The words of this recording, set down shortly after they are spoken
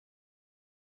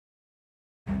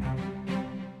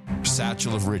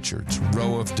Satchel of Richards,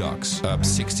 Row of Ducks,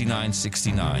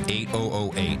 6969,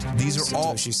 8008. These are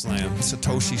all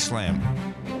Satoshi Slam.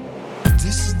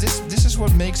 This is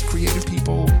what makes creative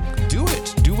people do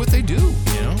what they do,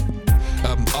 you know?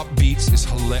 Upbeats is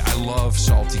hilarious. I love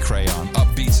Salty Crayon.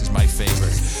 Upbeats is my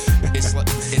favorite.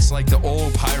 It's like the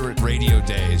old pirate radio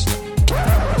days.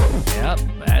 Yep,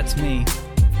 that's me.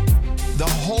 The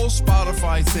whole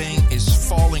Spotify thing is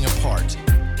falling apart.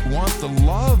 Want the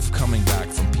love coming back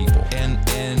from people, and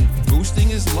boosting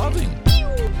is loving.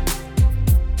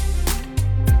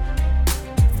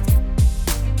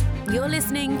 You're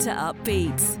listening to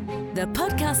Upbeats, the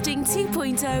Podcasting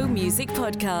 2.0 music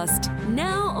podcast.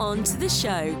 Now on to the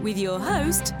show with your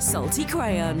host, Salty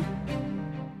Crayon.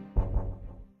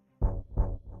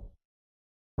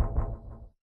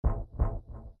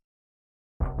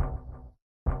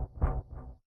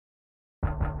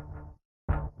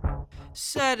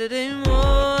 Saturday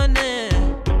morning,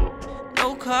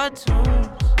 no cartoons.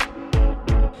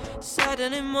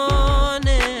 Saturday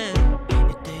morning,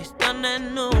 your day's done at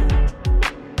noon.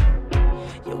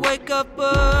 You wake up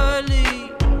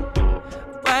early,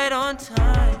 right on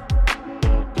time.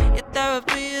 Your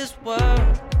therapy is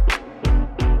work,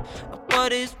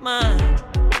 but it's mine.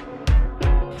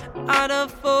 Out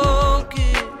of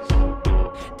focus,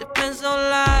 depends on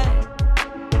life,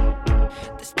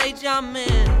 the stage I'm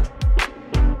in.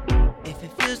 If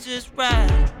it feels just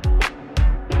right,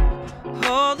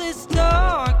 all this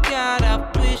talk, God, I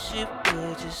wish it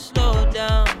would just slow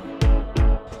down.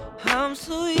 I'm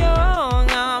so young,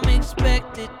 I'm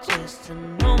expected just to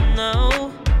know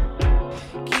now.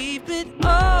 Keep it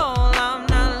all, I'm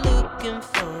not looking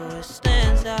for a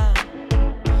stands out.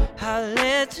 I'll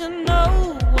let you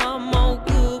know I'm all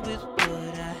good with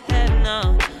what I have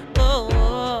now. Oh,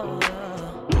 oh,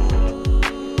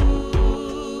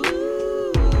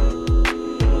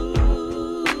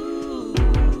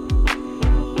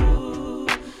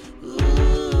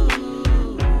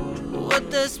 what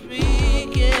the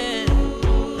speaking?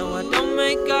 No, I don't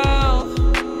make out.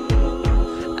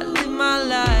 I live my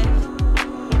life.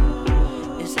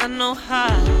 Yes, I know how.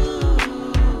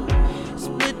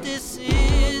 Split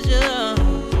decisions,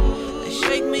 they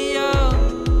shake me up.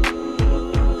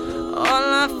 All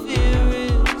I fear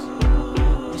is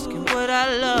risking what I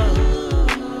love.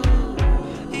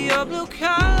 Your blue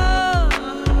collar,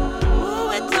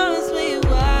 ooh, it turns me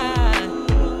wild.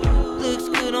 Looks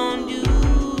good on you,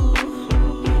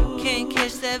 can't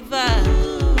catch that vibe.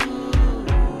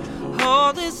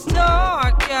 All this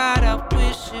talk, God, I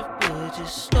wish it would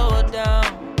just slow it down.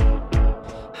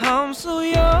 I'm so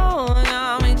young,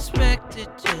 I'm expected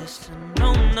just to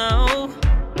know now.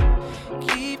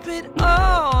 Keep it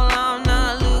all, I'm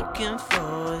not looking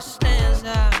for a stands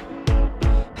out.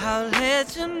 I'll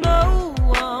let you know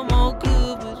I'm all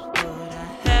good with what I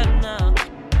have now.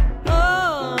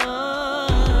 Oh,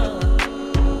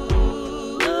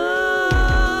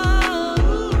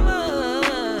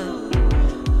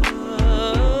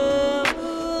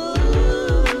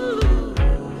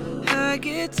 I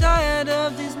get tired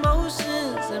of these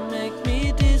motions that make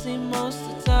me dizzy most of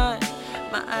the time.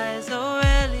 My eyes are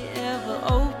rarely ever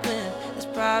open. That's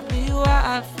probably why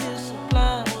I feel so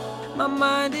blind. My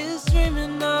mind is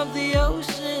dreaming of the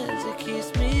oceans. It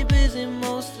keeps me busy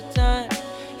most of the time,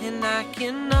 and I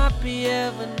cannot be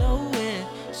ever knowing.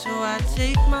 So I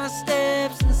take my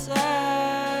steps inside.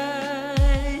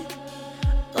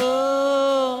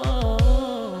 Oh,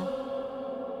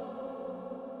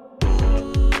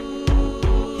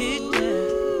 hit that.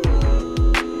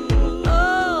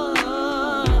 Oh,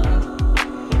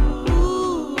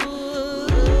 ooh.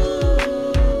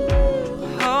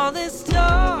 All this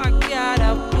talk, God,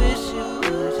 I wish it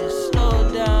would just slow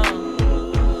down.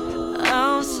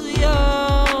 I'm so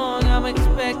young, I'm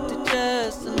expected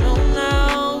just to know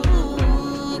now.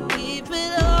 Keep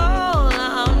it all,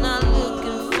 I'm not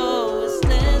looking for a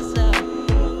stands out.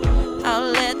 I'll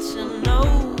let you know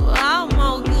I'm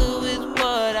all good with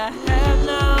what I have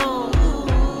now.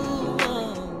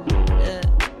 Yeah.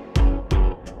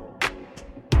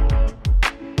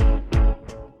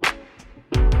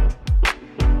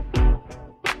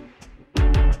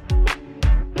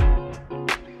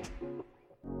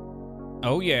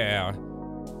 Oh yeah,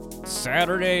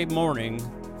 Saturday morning,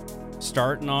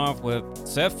 starting off with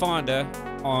Seth Fonda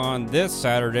on this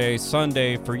Saturday,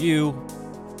 Sunday for you.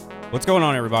 What's going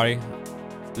on, everybody?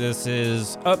 This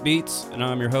is Upbeats, and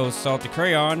I'm your host, Salty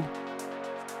Crayon,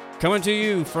 coming to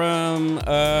you from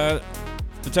the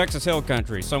Texas Hill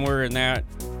Country, somewhere in that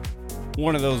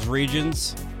one of those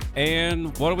regions.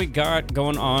 And what do we got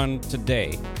going on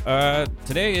today?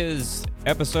 Today is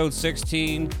episode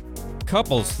 16,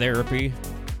 Couples Therapy.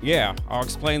 yeah, I'll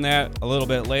explain that a little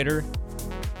bit later.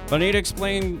 But I need to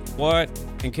explain what,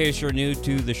 in case you're new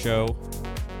to the show,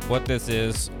 what this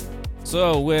is.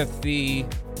 So with the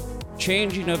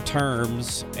changing of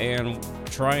terms and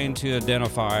trying to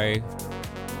identify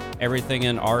everything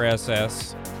in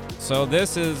RSS, so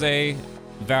this is a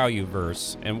value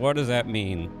verse. And what does that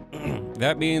mean?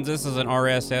 That means this is an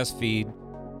RSS feed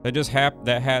that just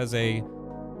that has a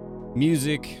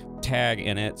music tag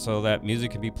in it, so that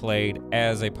music can be played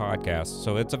as a podcast.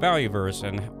 So it's a value verse,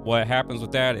 and what happens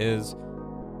with that is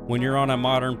when you're on a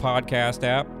modern podcast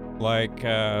app like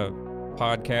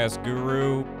Podcast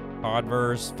Guru,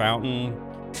 Podverse, Fountain,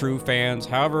 True Fans,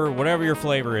 however, whatever your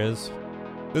flavor is,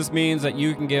 this means that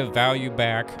you can give value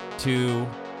back to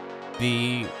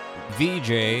the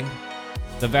VJ,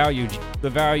 the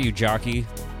value jockey,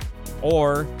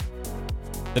 or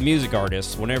the music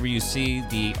artist. Whenever you see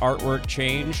the artwork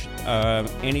change,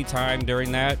 anytime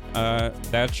during that,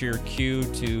 that's your cue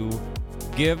to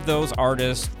give those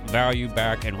artists value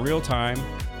back in real time.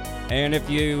 And if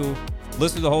you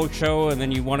listen to the whole show and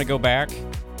then you want to go back,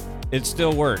 it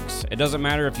still works. It doesn't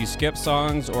matter if you skip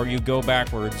songs or you go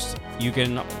backwards.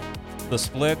 The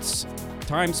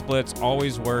time splits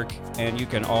always work, and you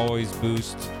can always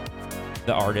boost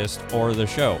the artist or the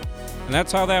show. And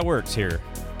that's how that works here.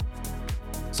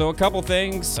 So a couple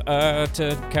things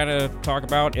to kind of talk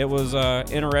about. It was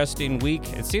an interesting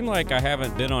week. It seemed like I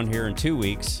haven't been on here in 2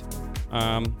 weeks.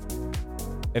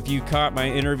 If you caught my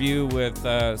interview with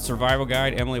survival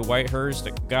guide Emily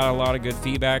Whitehurst, got a lot of good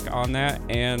feedback on that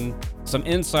and some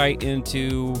insight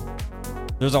into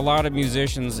there's a lot of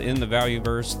musicians in the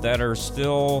Valueverse that are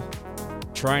still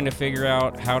trying to figure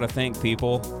out how to thank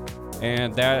people,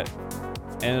 and the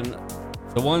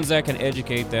ones that can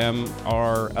educate them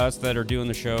are us that are doing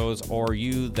the shows, or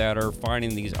you that are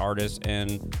finding these artists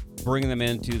and bringing them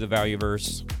into the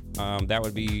Valueverse. That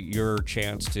would be your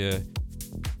chance to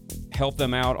help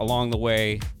them out along the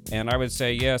way. And I would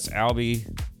say, yes, Albie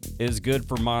is good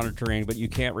for monitoring, but you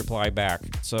can't reply back.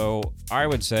 So I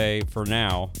would say for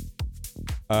now,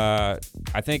 I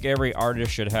think every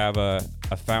artist should have a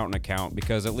Fountain account,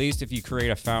 because at least if you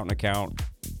create a Fountain account,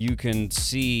 you can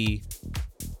see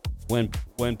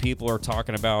when people are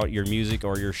talking about your music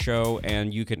or your show,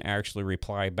 and you can actually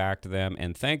reply back to them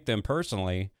and thank them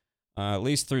personally, at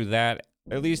least through that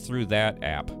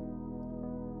app.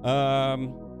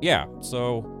 Yeah,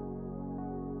 so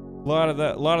a lot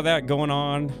of that going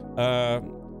on.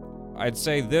 I'd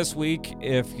say this week,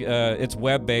 if it's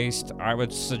web-based, I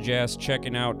would suggest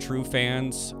checking out True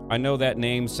Fans. I know that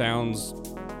name sounds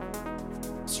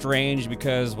strange,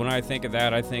 because when I think of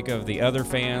that, I think of the other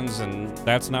fans, and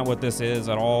that's not what this is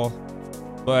at all.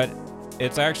 But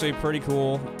it's actually pretty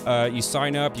cool. You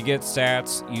sign up, you get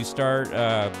sats, you start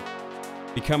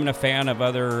becoming a fan of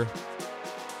other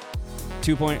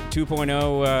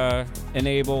 2.0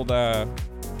 enabled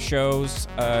shows.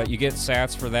 You get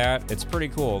sats for that. It's pretty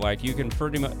cool. Like, you can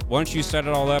pretty much, once you set it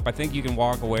all up, I think you can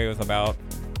walk away with about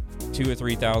 2,000 or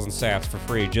 3,000 sats for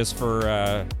free, just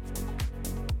for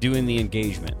doing the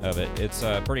engagement of it. It's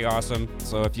pretty awesome.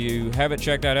 So if you haven't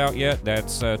checked that out yet,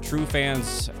 that's True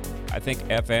Fans, I think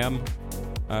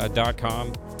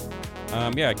FM.com.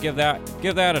 Yeah, give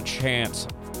that a chance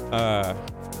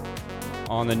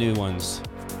on the new ones.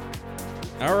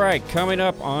 All right, coming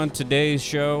up on today's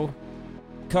show,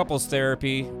 couples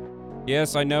therapy.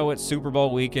 Yes, I know it's Super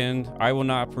Bowl weekend. I will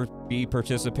not be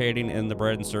participating in the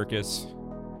bread and circus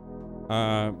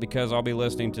because I'll be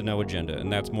listening to No Agenda,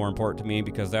 and that's more important to me,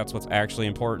 because that's what's actually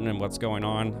important and what's going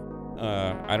on.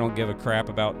 I don't give a crap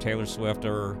about Taylor Swift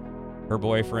or her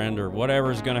boyfriend or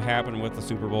whatever's going to happen with the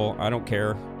Super Bowl. I don't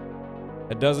care.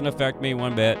 It doesn't affect me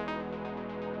one bit.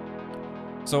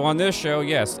 So on this show,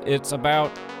 yes, it's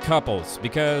about couples,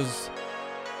 because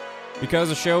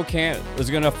the show is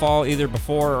going to fall either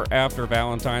before or after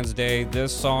Valentine's Day.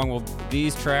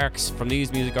 These tracks from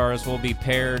these music artists will be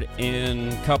paired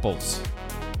in couples.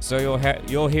 So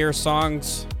you'll hear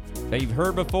songs that you've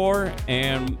heard before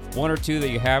and one or two that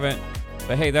you haven't.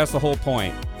 But hey, that's the whole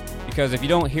point. Because if you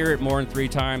don't hear it more than 3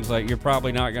 times, like, you're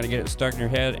probably not going to get it stuck in your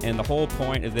head. And the whole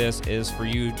point of this is for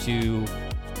you to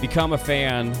become a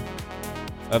fan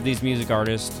of these music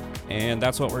artists, and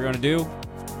that's what we're going to do.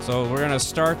 So we're going to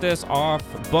start this off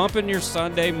bumping your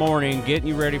Sunday morning, getting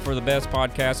you ready for the best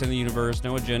podcast in the universe,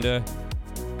 No Agenda,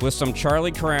 with some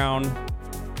Charlie Crown,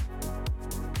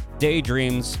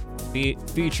 Daydreams,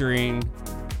 featuring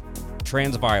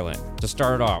Transviolent to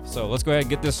start it off. So let's go ahead and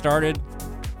get this started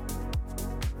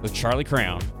with Charlie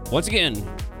Crown once again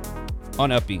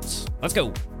on Upbeats. Let's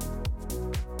go.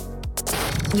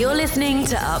 You're listening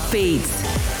to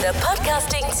Upbeats. the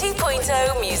Podcasting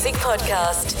 2.0 Music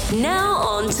Podcast. Now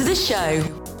on to the show.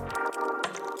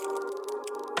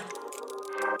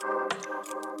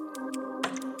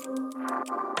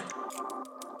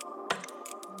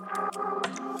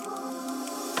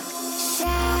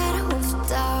 Shadows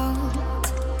doubt,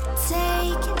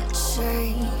 taking a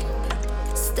shape,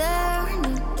 staring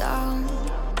me down,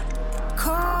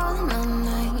 calling my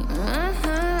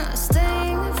name,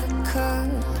 staying with a cut,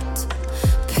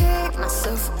 pick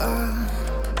myself up,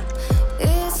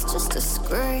 it's just a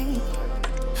scrape,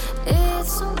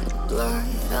 it's only blood,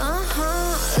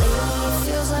 lately it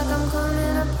feels like I'm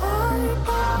coming apart,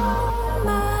 don't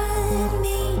mind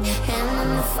me, hand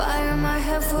in the fire, my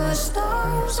head full of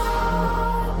stars,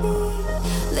 I'll be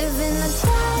living a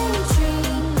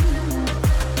daydream,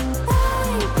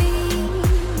 baby,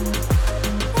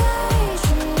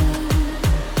 daydream,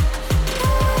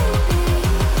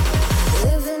 baby,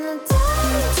 living a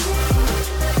daydream.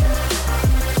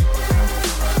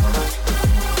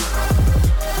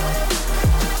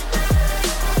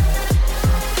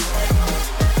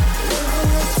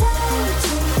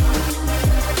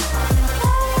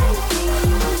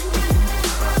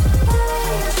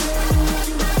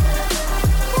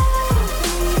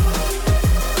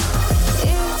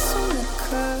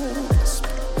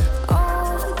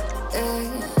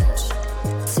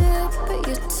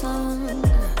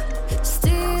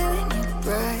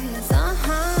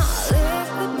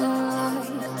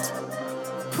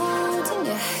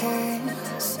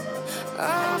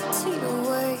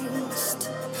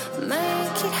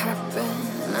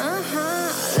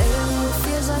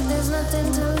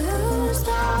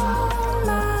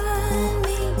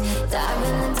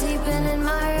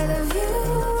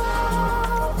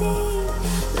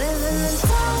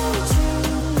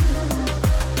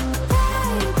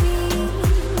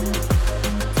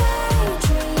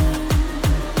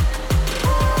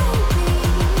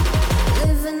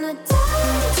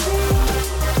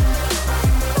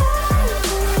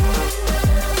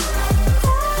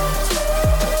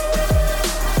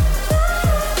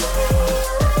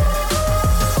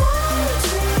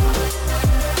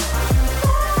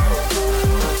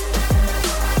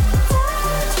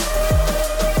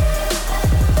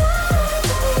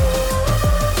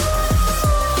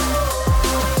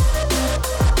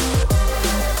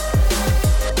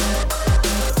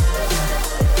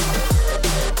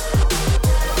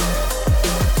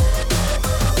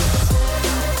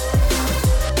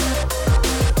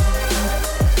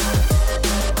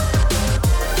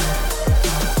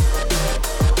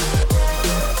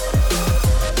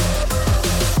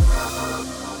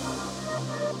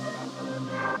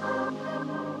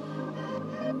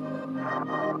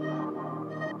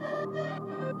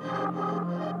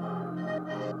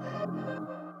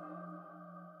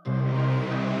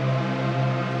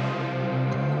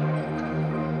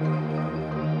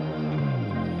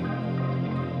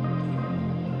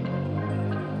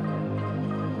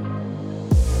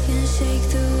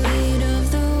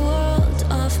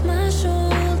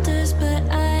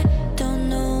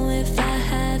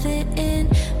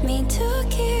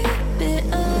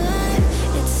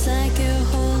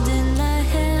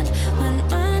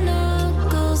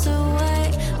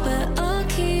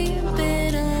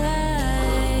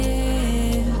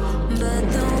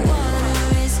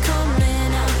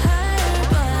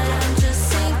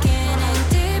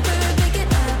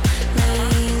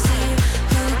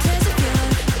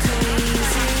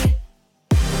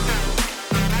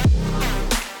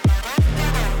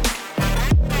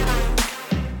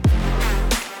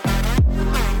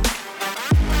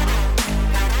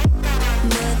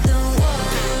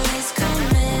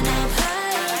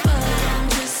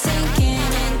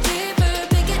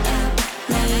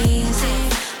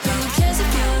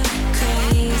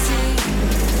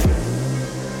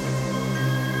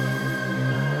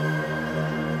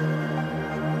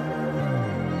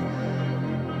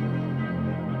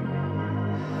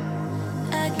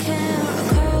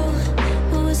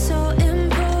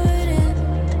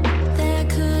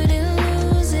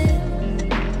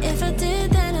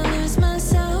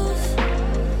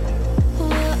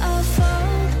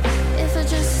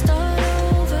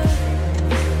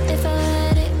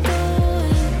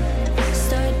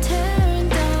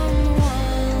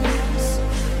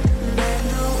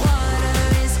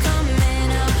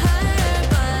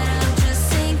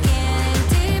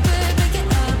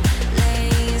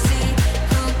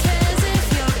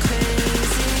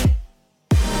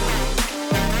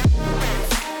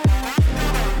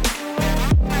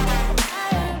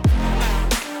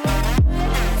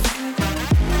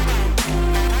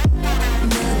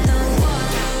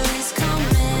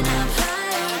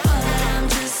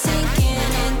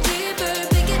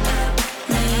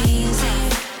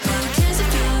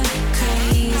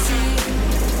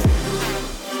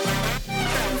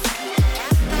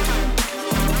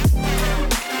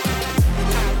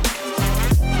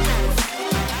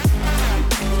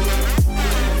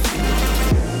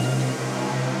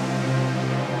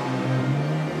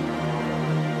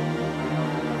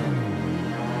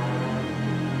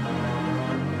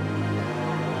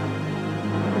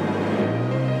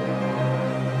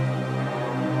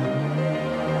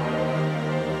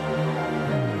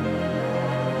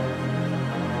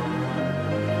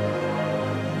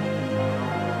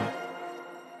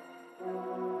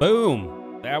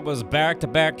 Boom! That was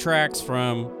back-to-back tracks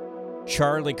from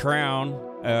Charlie Crown.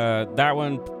 That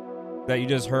one that you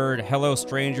just heard, Hello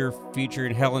Stranger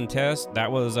featuring Helen Tess.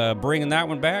 That was bringing that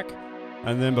one back.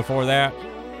 And then before that,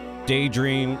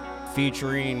 Daydream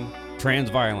featuring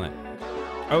Transviolent.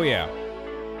 Oh yeah.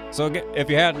 So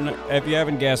if you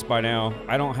haven't guessed by now,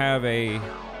 I don't have a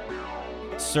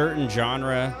certain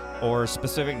genre or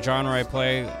specific genre I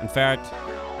play. In fact,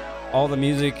 all the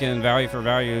music in Value for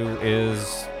Value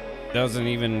isn't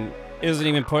even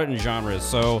put in genres.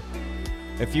 So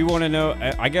if you want to know,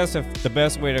 I guess if the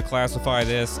best way to classify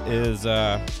this is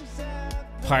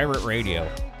pirate radio.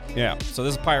 Yeah, so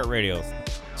this is pirate radio.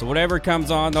 So whatever comes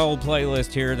on the old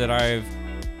playlist here that I've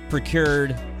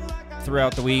procured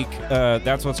throughout the week,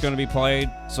 that's what's going to be played,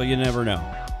 so you never know.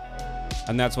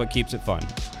 And that's what keeps it fun.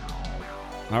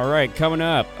 All right, coming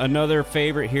up, another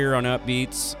favorite here on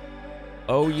Upbeats.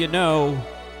 Oh, you know,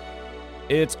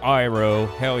 it's Iro.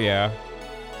 Hell yeah.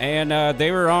 And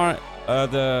they were on,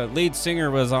 the lead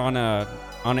singer was on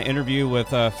an interview with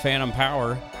Phantom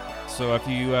Power. So if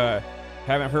you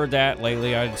haven't heard that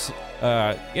lately,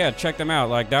 I'd check them out.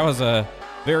 Like, that was a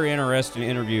very interesting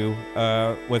interview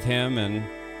with him and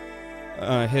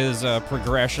his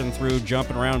progression through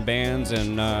jumping around bands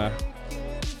and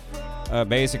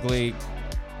basically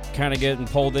kind of getting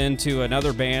pulled into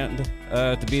another band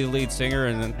to be the lead singer,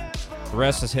 and then the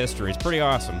rest is history. It's pretty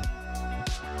awesome.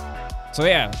 So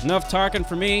yeah, enough talking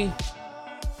for me.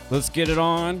 Let's get it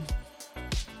on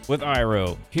with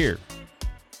Iro here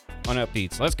on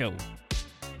Upbeats. Let's go.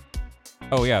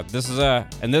 Oh yeah, this is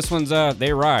and this one's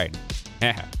They Ride.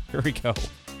 Here we go. They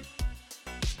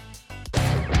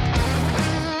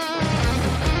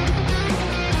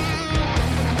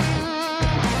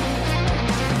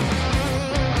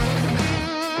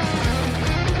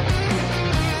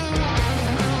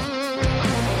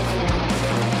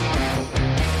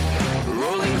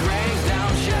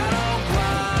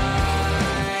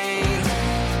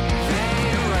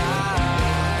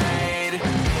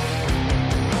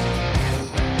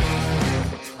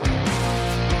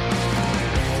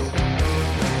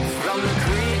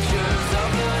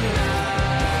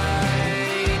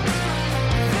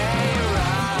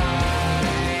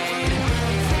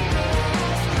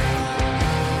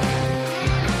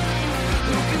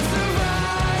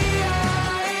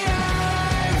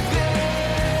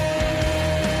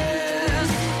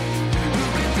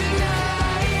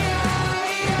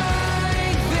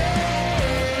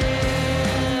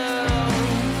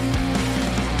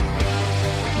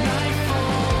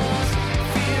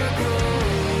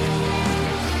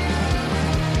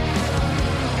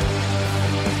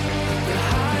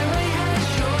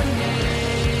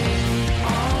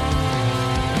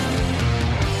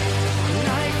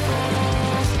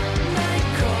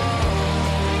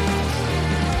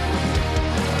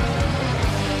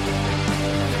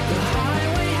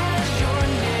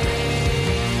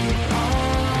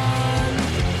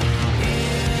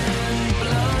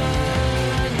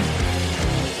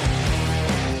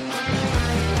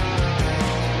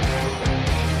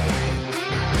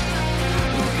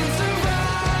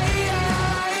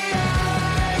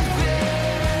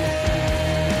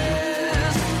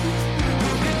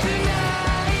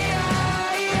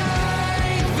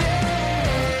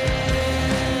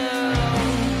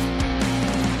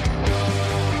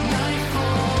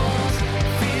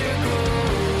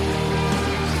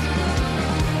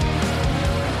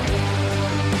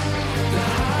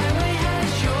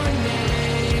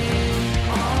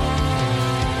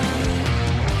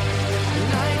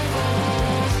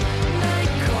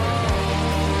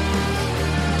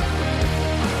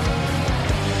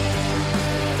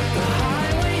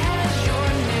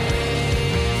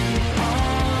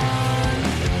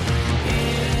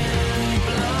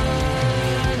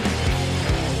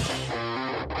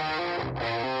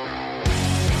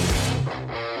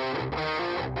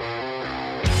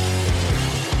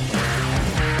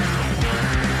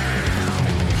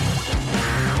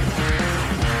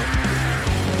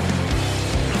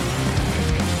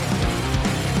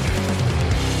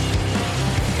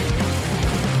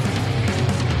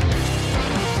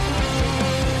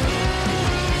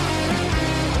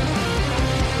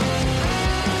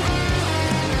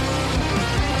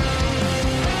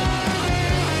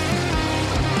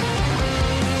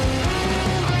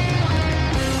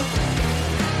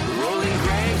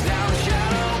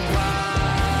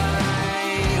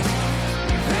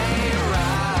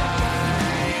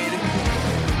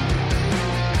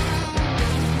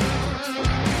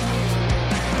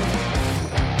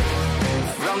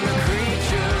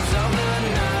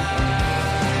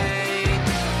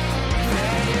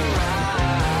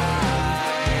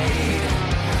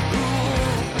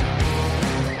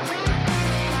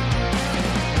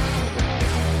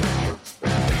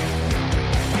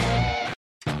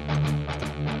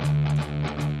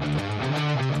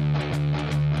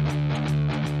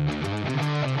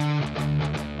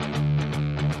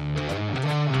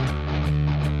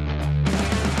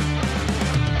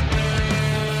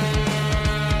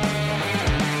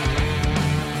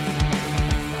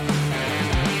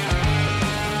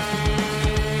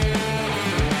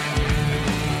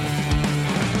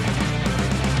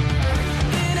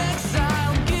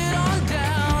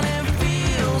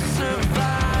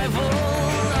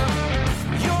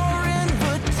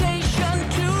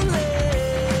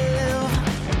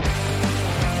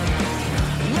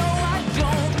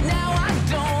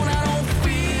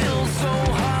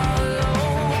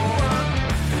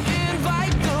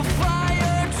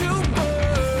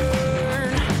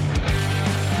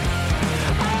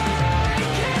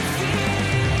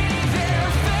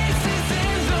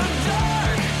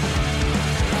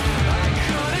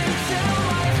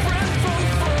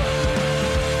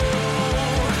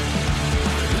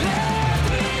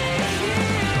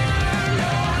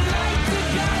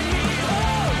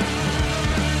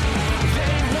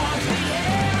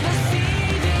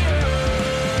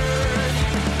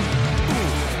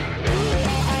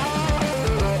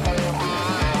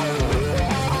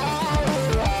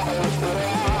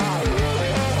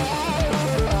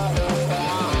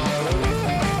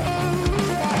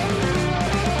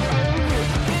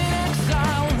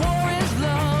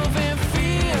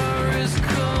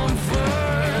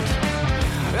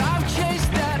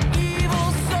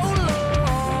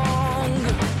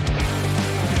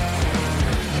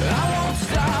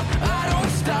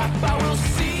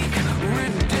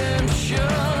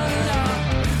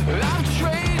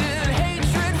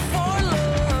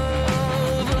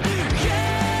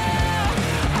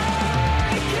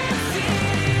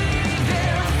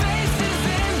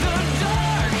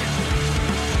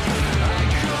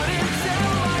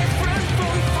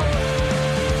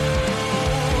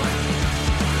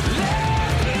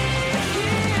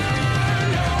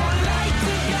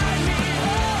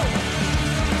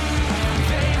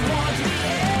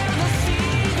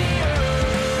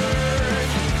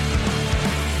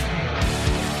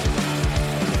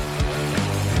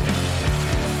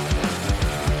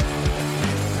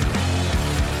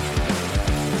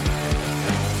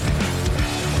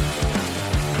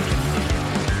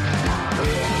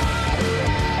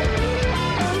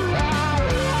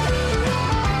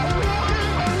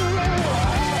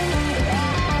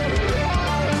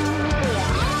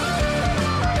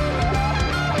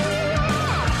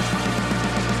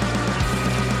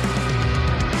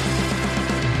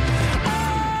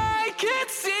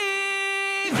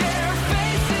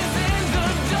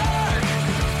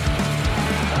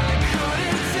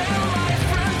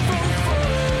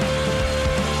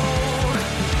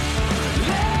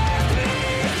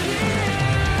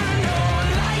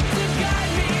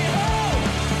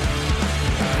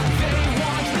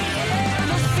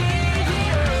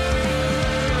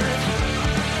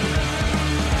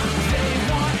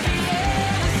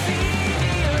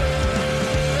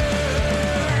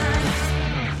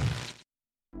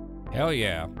Hell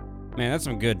yeah. Man, that's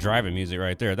some good driving music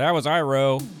right there. That was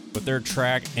Iro with their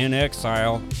track In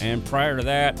Exile. And prior to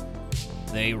that,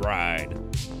 They Ride.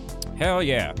 Hell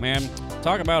yeah, man.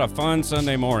 Talk about a fun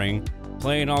Sunday morning.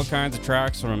 Playing all kinds of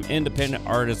tracks from independent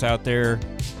artists out there.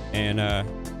 And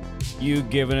you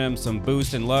giving them some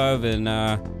boost and love. And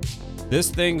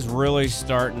this thing's really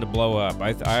starting to blow up.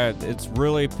 It's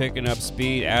really picking up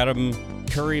speed. Adam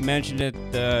Curry mentioned it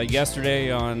yesterday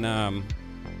on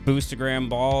Boostagram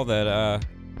Ball that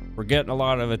we're getting a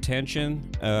lot of attention.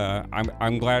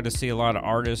 I'm glad to see a lot of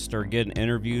artists are getting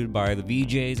interviewed by the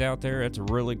VJs out there. It's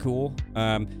really cool.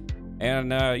 You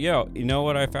know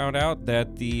what I found out?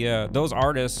 That those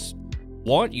artists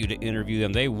want you to interview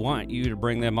them. They want you to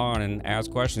bring them on and ask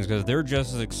questions because they're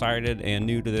just as excited and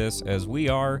new to this as we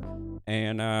are.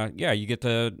 And you get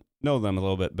to know them a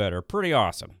little bit better. Pretty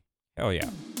awesome. Hell yeah.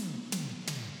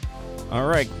 All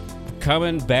right,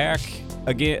 coming back to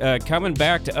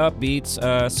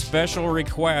Upbeats, special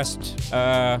request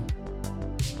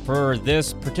for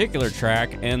this particular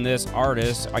track and this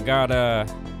artist. I got a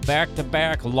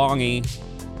back-to-back longie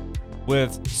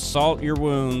with Salt Your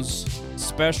Wounds.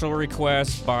 Special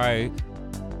request by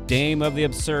Dame of the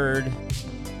Absurd,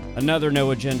 another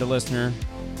No Agenda listener.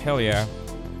 Hell yeah.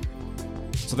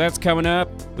 So that's coming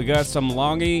up. We got some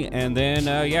longie, and then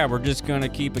we're just gonna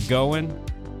keep it going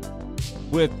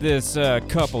with this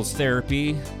couples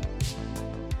therapy.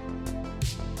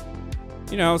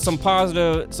 You know, some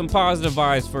positive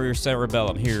vibes for your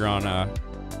cerebellum here on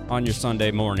your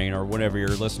Sunday morning or whenever you're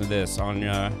listening to this on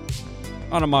a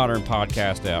modern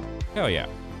podcast app. Hell yeah.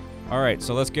 All right,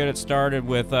 so let's get it started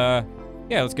with longie,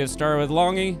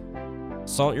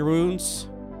 Salt Your Wounds,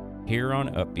 here on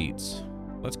Upbeats.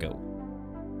 Let's go.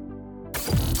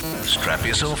 Strap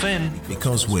yourself in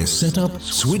because we're set up,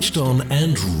 switched on,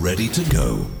 and ready to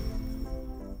go.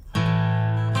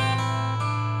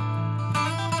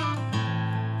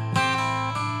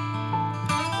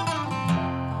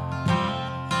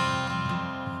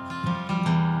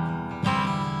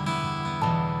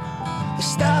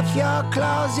 Stuff your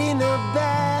clothes in a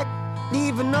bag,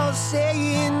 leaving no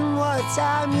saying what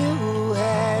time you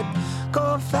had.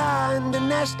 Go find the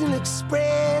National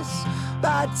Express,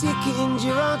 buy a ticket and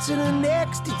you're on to the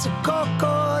next. It's a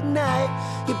cold night,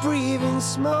 you're breathing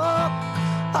smoke.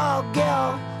 Oh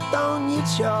girl, don't you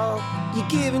choke, you're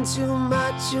giving too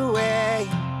much away,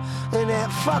 and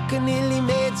that fucking nearly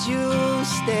made you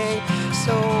stay.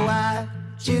 So why'd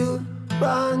you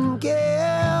run,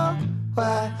 girl?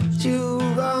 Why'd you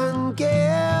run,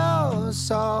 girl?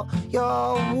 So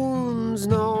your wounds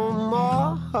no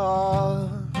more.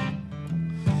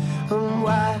 And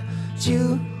why'd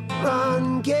you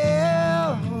run,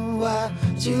 girl? Why'd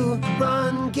you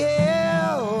run,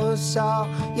 girl? So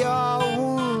your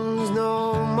wounds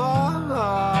no more.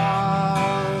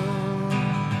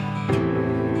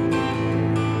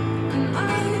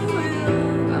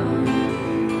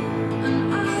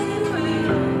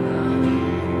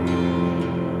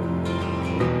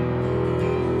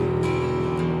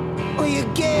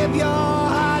 Gave your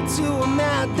heart to a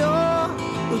matador,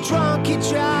 who drunk you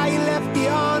dry, you left you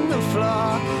on the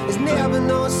floor. There's never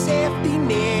no safety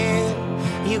net.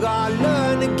 You gotta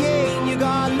learn again, you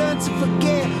gotta learn to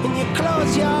forget, and you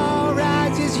close your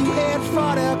eyes as you head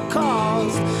for the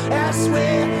coast. That's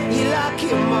where you like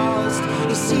it most.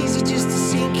 It's easy just to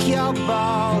sink your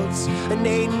boats, and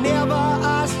they never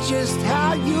ask just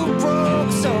how you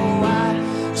broke. So why'd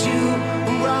you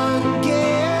run,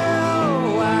 girl?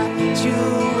 Why'd you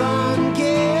run,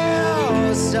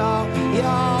 girl? So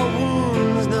your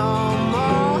wounds no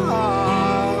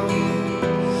more.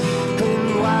 And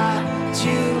why'd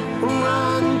you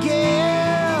run,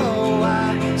 girl?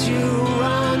 Why'd you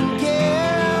run,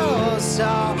 girl? So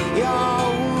your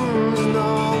wounds no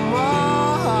more.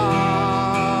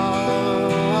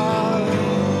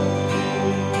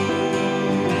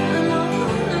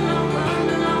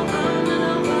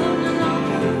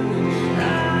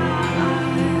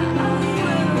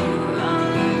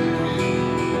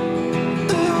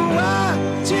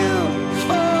 Why'd you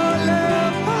fall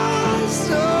apart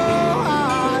so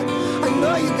hard? I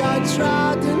know you got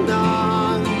trodden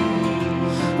on,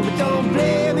 but don't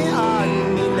blame it on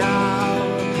me now.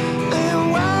 And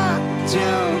why'd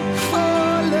you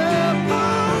fall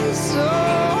apart so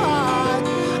hard?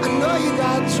 I know you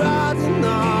got trodden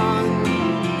on,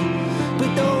 but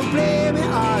don't blame it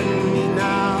on me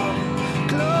now.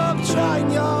 Globe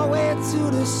trotting your way to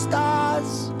the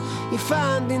stars, you're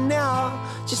finding out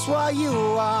just what you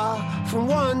are from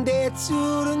one day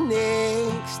to the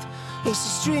next. It's a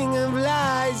string of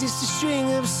lies, it's a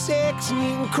string of sex, and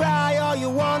you can cry all you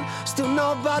want, still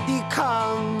nobody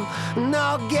come.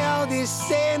 No girl,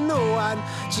 this ain't no one.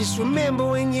 Just remember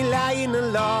when you're lying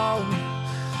alone,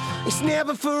 it's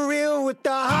never for real with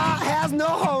the heart has no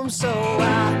home. So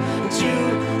why don't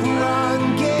you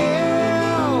run,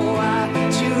 girl? Why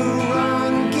don't you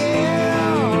run,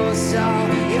 girl? So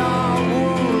your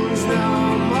wounds no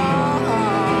more.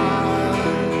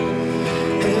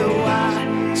 And why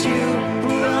don't you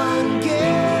run,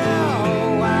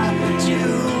 girl? Why don't you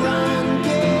run,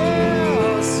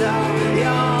 girl? So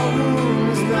your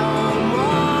wounds no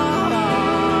more.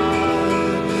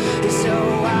 And so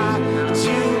why don't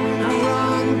you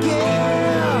run,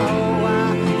 girl? Why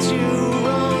don't you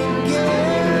run,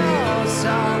 girl?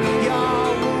 So your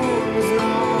wounds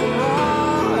no more.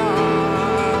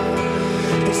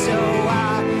 And so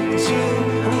why don't you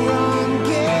run,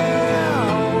 girl?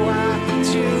 Why don't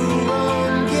you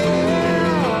run,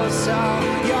 girl? So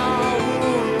your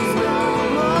wounds no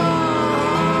more.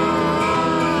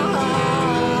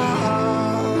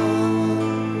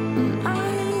 And I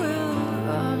will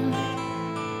run,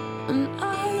 and I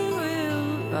will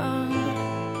run,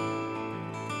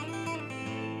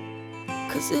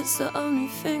 'cause it's the only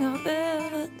thing I've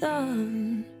ever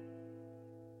done.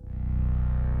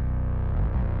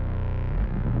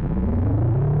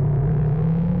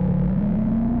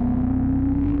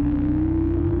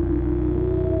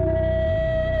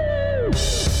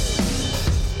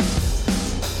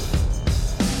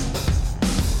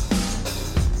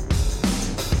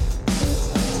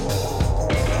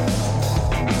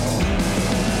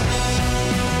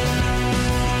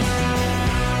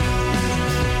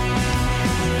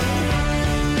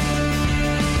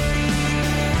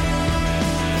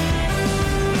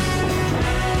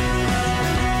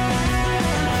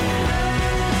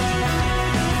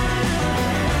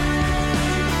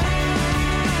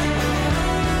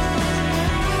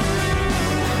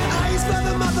 Eyes for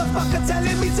the motherfucker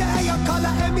telling me to hate your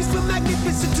color. Emmy's for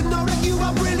magnificent to know that you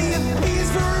are brilliant. E is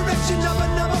for erection of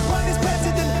another pointless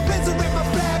president. Resurrect my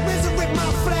flag, resurrect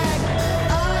my flag.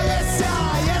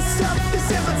 Yes, up the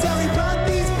cemetery, burn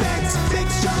these banks. Make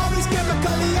sure he's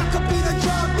chemically, I could be the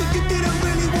drug that you didn't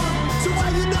really want. So why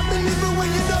you not delivering when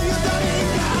you know you're not in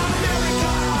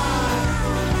America?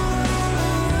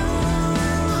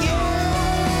 Yeah,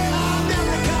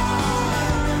 America.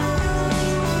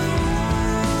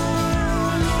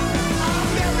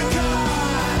 America.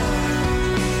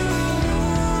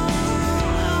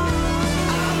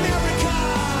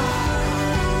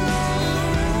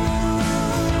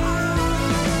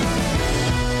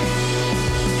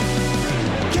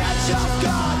 Catch off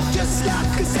guard, just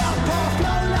like a southpaw,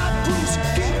 flow like Bruce.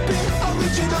 Keep it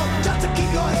original, just to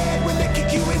keep your head when they kick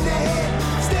you in the head.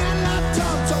 Stand like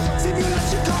Toto,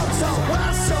 simulation console. Why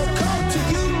so cold to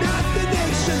unite the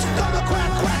nations? Gonna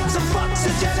crack some fucks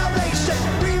a generation.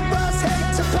 Reverse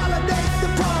hate to pollinate the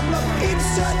problem.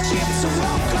 Insert chips, so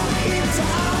welcome into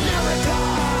America.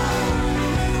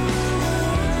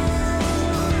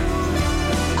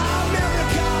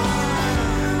 America.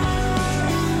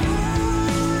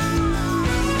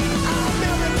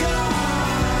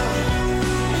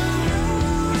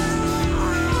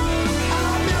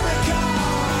 America.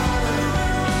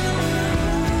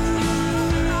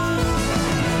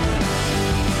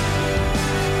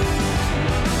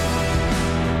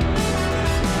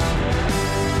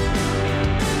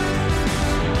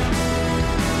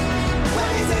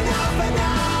 When is enough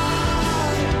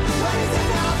enough? When is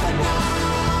enough enough?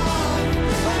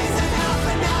 When is enough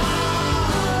enough?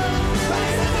 When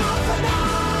is enough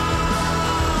enough?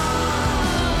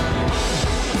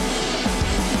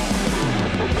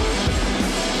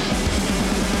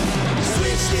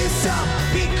 Switch this up,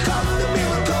 become the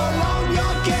miracle on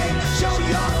your game. Show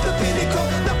you off the pinnacle.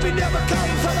 Nothing ever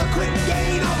came from a quick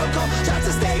gain of a call. Try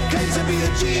to stay clean to be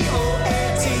the GOAT.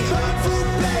 Burn through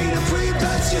pain and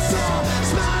pre-burst your soul.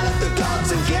 Smile at the gods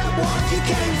and get what you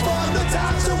came for. No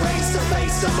time to race to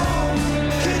face them all.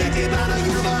 Connected by the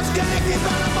universe, connected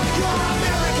by the book. You're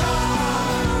America.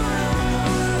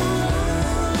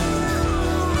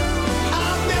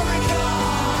 America.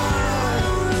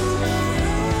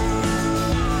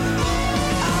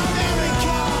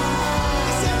 America.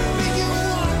 It's everything you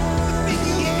want,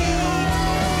 everything you need.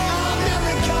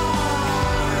 America.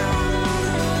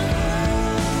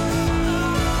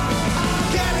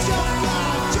 Get your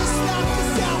flag, just like the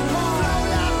southpaw. Flow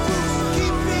like Bruce,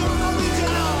 keep it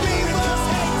original. Reverse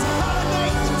hate,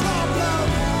 pollinate the problem.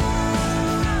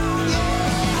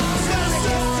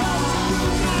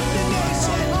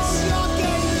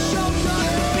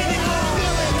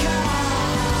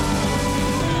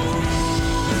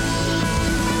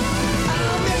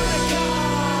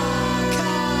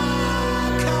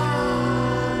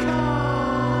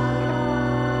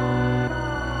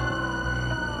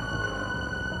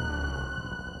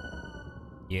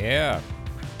 Yeah,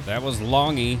 that was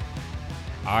Longy,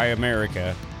 I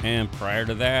America. And prior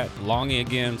to that, Longy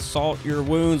again, Salt Your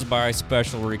Wounds by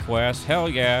special request. Hell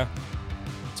yeah.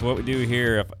 That's what we do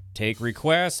here. Take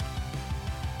requests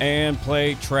and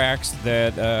play tracks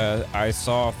that I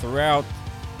saw throughout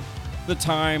the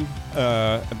time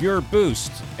of your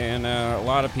boost. And a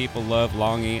lot of people love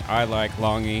Longy. I like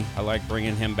Longy. I like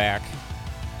bringing him back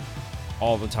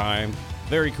all the time.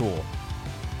 Very cool.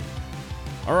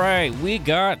 All right, we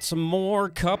got some more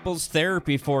couples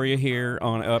therapy for you here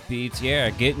on Upbeats. Yeah,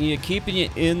 keeping you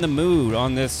in the mood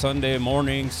on this Sunday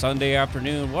morning, Sunday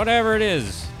afternoon, whatever it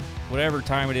is, whatever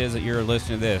time it is that you're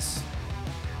listening to this.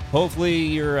 Hopefully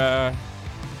you're, I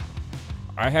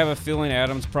have a feeling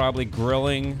Adam's probably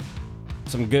grilling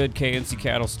some good KNC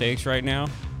cattle steaks right now.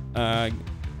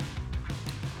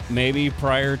 Maybe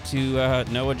prior to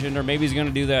No Agenda, or maybe he's going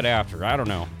to do that after. I don't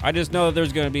know. I just know that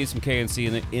there's going to be some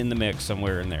KNC in the mix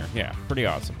somewhere in there. Yeah, pretty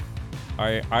awesome.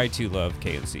 I too love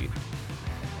KNC.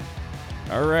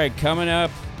 All right, coming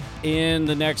up in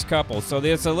the next couple. So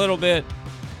it's a little bit,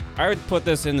 I would put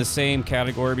this in the same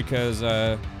category because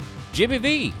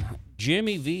Jimmy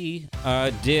V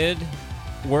did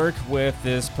work with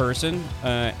this person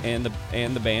and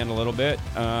the band a little bit.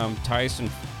 Tyson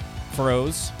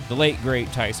Froese, the late great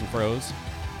Tyson Froese.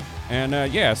 And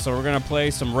so we're gonna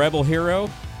play some Rebel Hero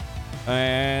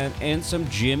and some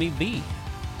Jimmy V.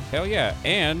 Hell yeah.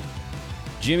 And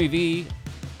Jimmy V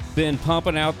been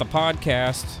pumping out the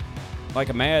podcast like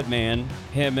a madman,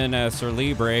 him and Sir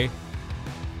Libre.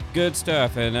 Good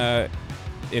stuff. And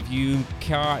if you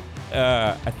caught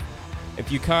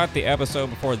the episode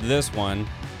before this one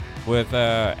with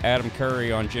Adam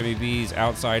Curry on Jimmy V's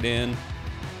Outside In,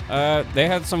 they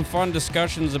had some fun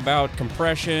discussions about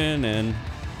compression and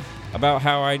about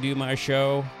how I do my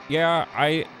show.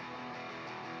 In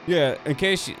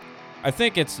case I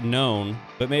think it's known,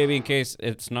 but maybe in case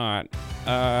it's not.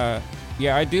 I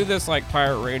do this like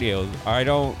pirate radio.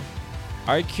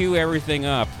 I cue everything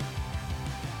up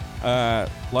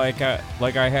like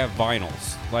I have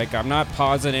vinyls. Like I'm not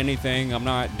pausing anything. I'm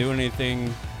not doing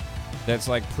anything that's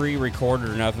like pre-recorded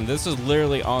or nothing. This is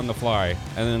literally on the fly.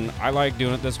 And then I like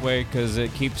doing it this way because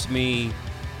it keeps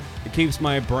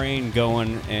my brain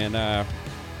going. And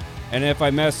if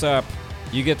I mess up,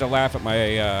 you get to laugh at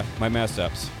my mess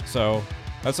ups. So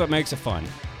that's what makes it fun.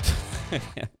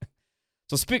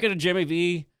 So speaking of Jimmy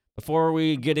V, before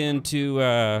we get into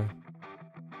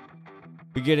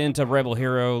Rebel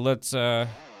Hero, let's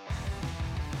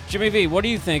Jimmy V, what do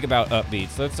you think about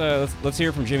Upbeats? Let's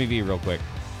hear from Jimmy V real quick.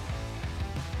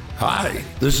 Hi,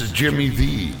 this is Jimmy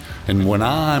V, and when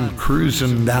I'm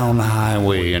cruising down the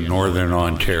highway in Northern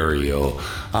Ontario,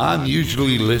 I'm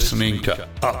usually listening to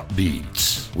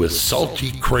Upbeats with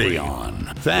Salty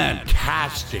Crayon.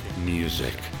 Fantastic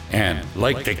music. And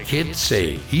like the kids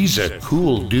say, he's a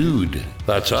cool dude.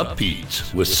 That's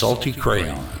Upbeats with Salty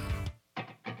Crayon.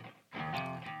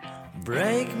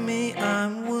 Break me,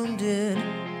 I'm wounded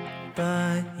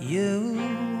by you.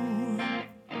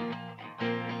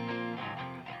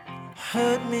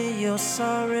 Hurt me, you're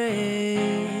sorry.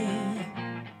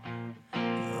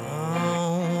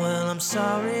 Oh, well, I'm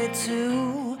sorry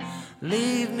too.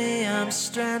 Leave me, I'm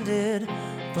stranded,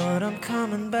 but I'm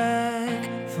coming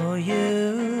back for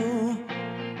you.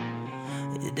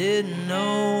 You didn't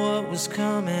know what was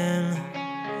coming.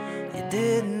 You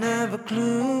didn't have a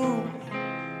clue.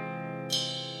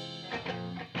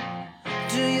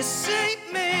 Do you see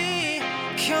me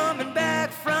coming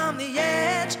back from the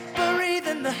edge,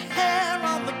 breathing the hair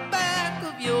on the back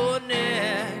of your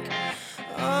neck?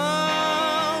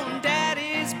 Oh,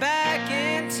 Daddy's back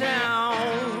in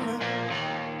town.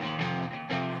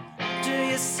 Do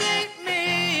you see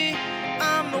me?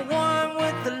 I'm the one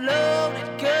with the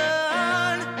loaded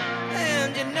gun,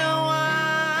 and you know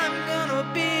I'm gonna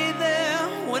be there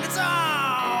when it's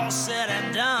all said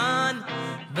and done.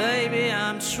 Baby,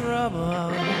 I'm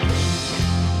trouble.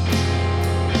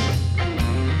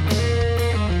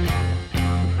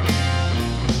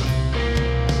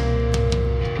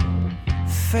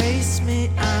 Face me,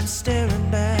 I'm staring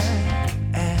back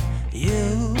at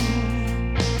you.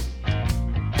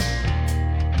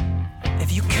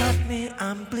 If you cut me,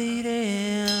 I'm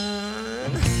bleeding.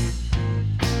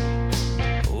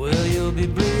 Well, you'll be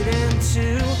bleeding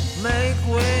too. Make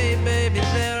way, baby,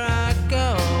 there I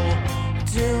go,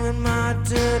 doing my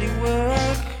dirty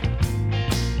work.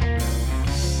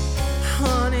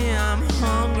 Honey, I'm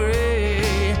hungry.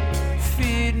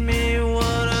 Feed me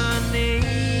what I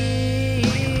need.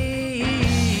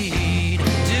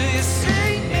 Do you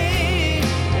see me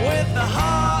with the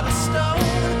heart of stone,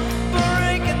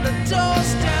 breaking the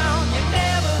doors down? You're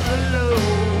never alone.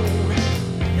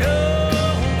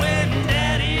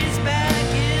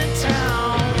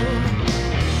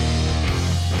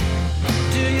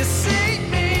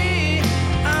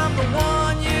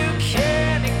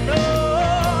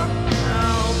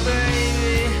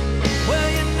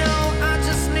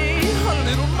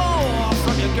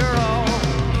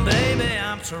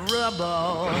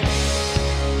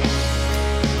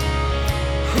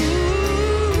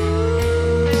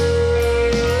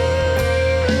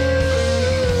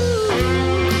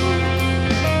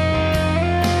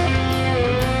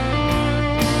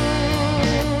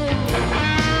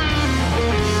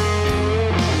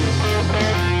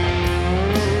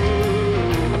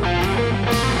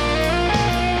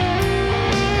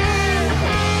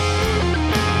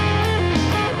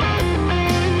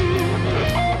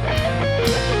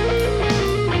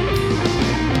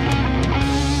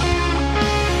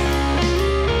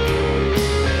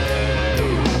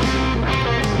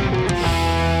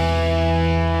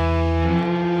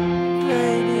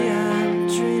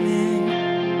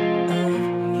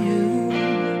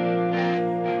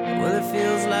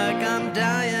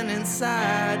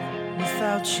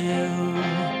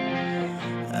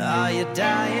 Are you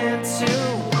dying to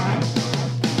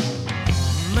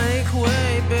make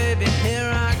way, baby?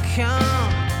 Here I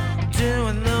come,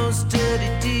 doing those dirty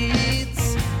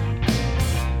deeds.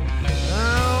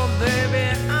 Oh, baby,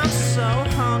 I'm so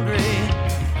hungry.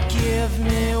 Give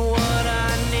me what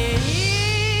I need.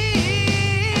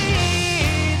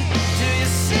 Do you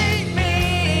see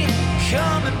me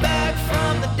coming back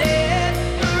from the dead,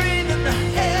 breathing the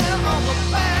hair on the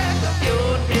back of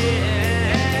your head?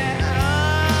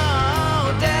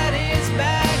 Oh, Daddy's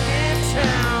back in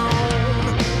town.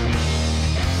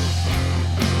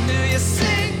 Do you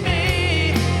see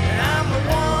me? I'm the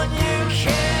one you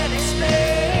can't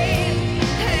explain,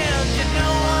 and you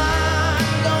know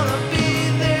I'm gonna be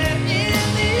there in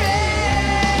the end.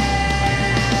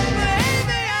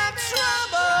 Baby, I'm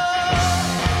trouble.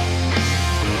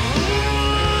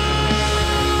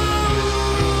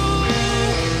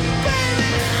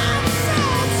 Baby, I'm so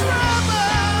troubled.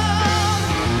 I'm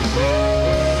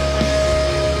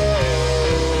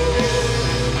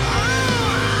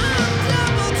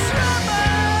double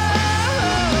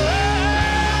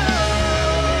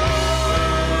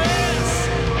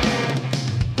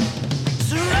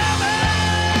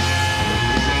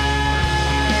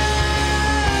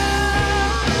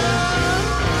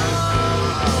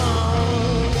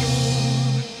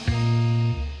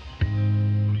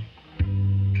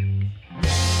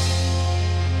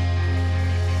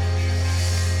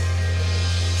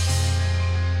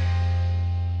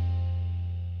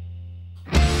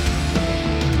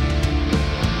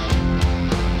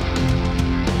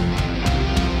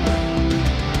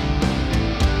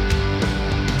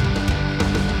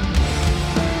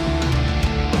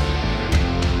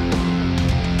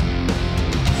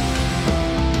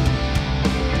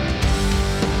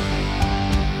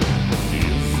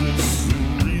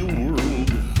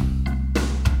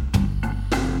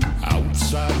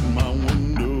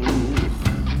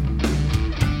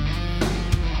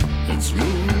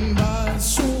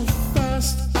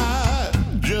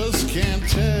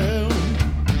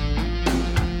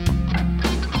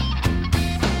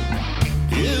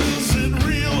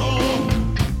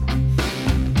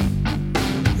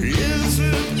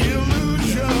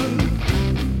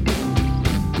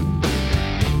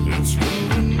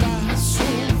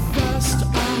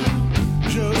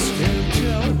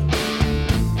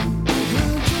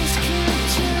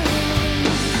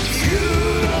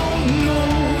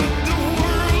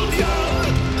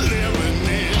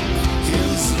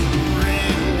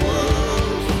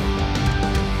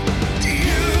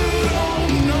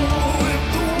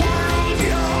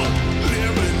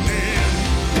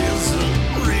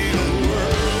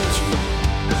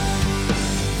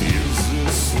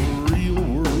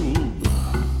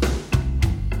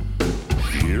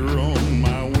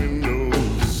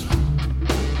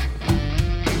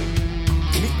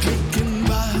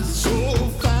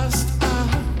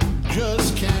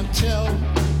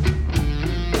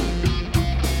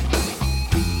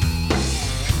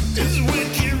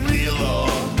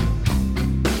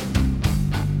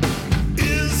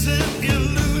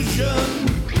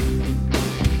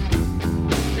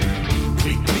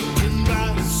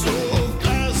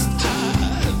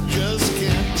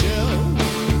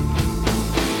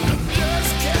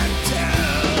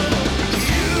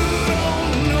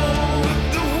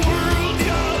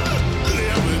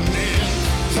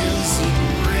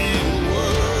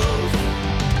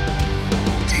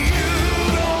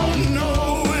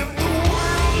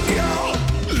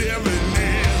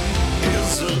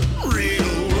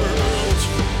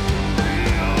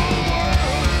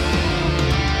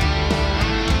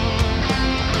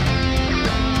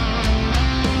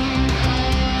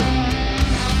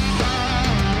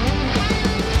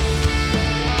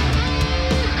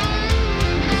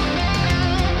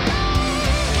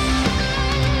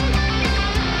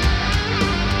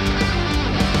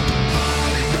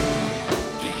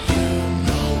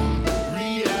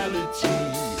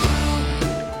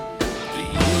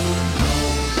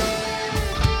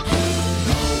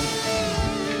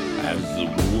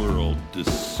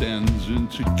descends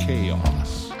into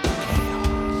chaos,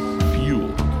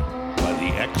 fueled by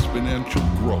the exponential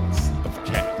growth of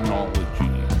technology.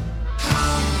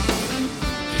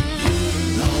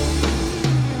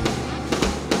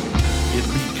 It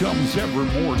becomes ever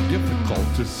more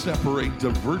difficult to separate the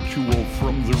virtual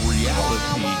from the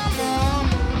reality.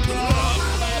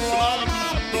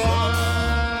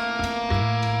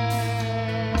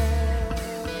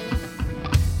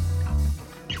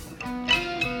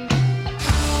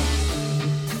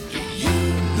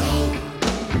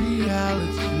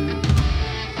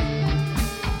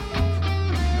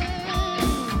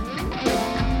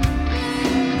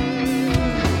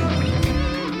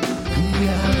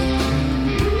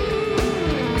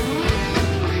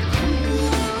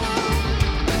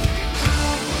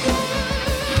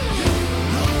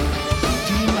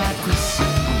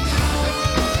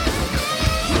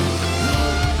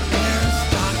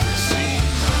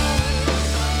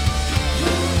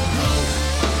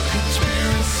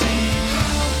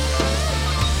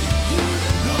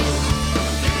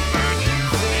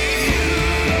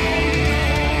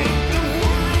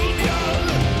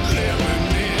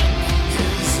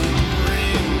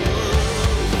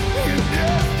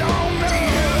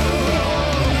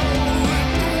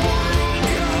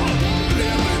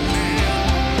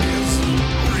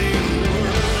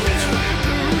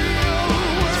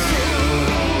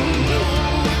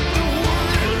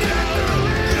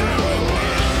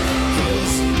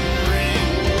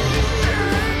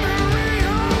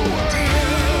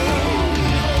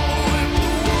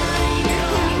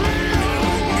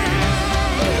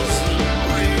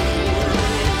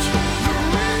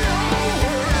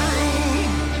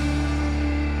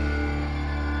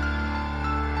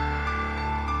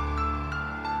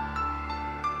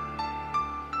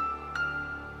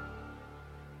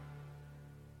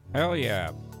 Hell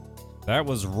yeah. That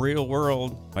was Real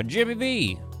World by Jimmy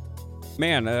V.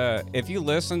 Man, if you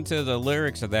listen to the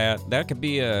lyrics of that could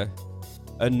be a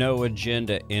No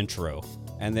Agenda intro.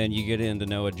 And then you get into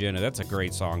No Agenda. That's a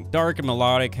great song. Dark and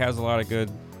melodic, has a lot of good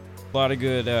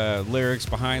lyrics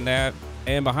behind that.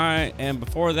 And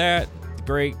before that,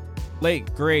 the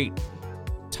late great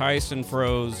Tyson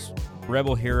Froese,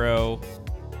 Rebel Hero,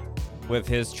 with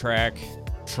his track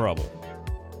Trouble.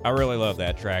 I really love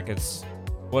that track.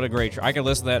 What a great track. I can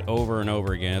listen to that over and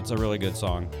over again. It's a really good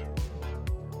song.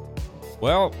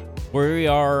 Well, we're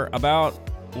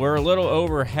a little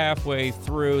over halfway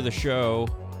through the show,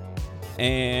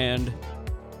 and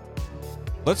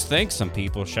let's thank some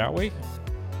people, shall we?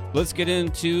 Let's get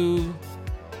into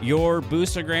your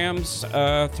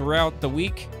Boostagrams throughout the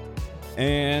week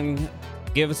and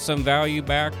give some value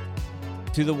back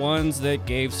to the ones that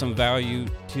gave some value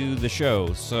to the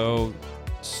show. So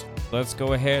let's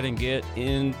go ahead and get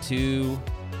into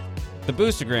the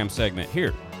Boostagram segment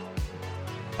here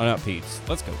on Up Pete's.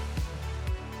 Let's go.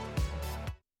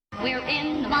 We're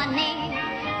in the money.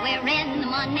 We're in the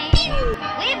money.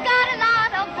 We've got a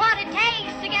lot of what it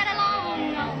takes to get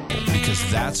along.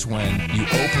 Because that's when you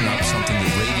open up something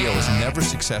that radio has never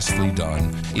successfully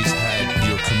done, is had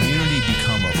your community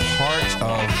become a part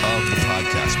of the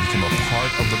podcast, become a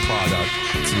part of the product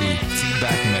through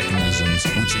feedback mechanisms,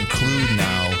 which include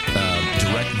now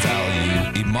direct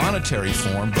value, a monetary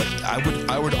form, but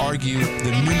I would argue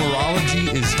the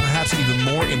numerology is perhaps even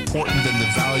more important than the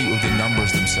value of the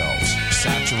numbers themselves.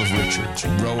 Satchel of Richards,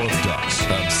 Row of Ducks,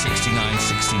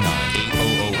 6969,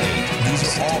 8008. These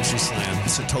are all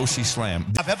Satoshi Slam.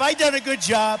 Have I done a good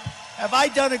job? Have I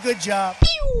done a good job?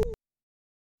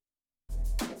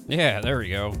 Yeah, there we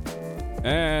go.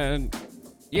 And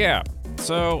yeah,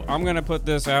 so I'm going to put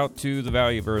this out to the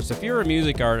Valueverse. If you're a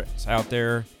music artist out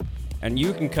there and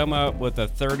you can come up with a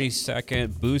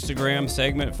 30-second Boostagram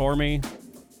segment for me,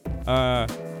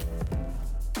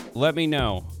 let me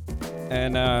know.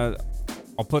 And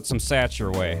I'll put some sats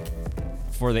your way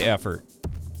for the effort.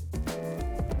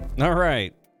 All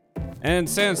right. And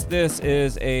since this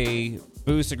is a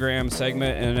Boostagram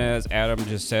segment, and as Adam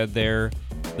just said there,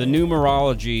 the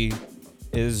numerology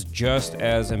is just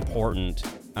as important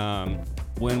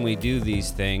when we do these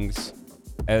things,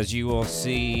 as you will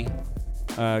see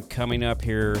coming up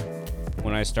here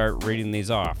when I start reading these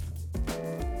off.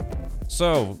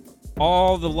 So,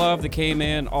 all the love that came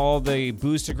in, all the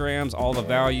Boostagrams, all the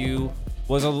value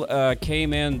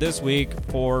came in this week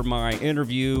for my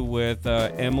interview with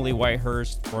Emily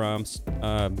Whitehurst from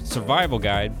Survival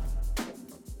Guide.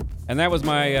 And that was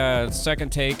my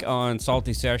second take on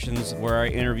Salty Sessions, where I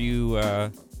interview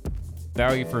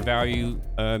value for value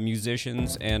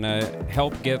musicians and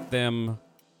help get them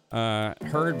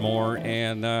heard more,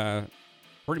 and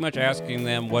pretty much asking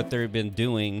them what they've been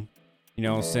doing,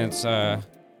 since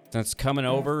coming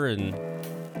over,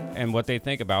 and what they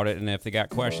think about it, and if they got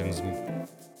questions.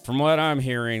 From what I'm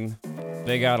hearing,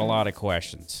 they got a lot of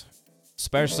questions,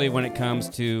 especially when it comes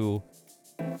to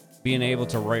being able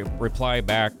to reply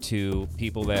back to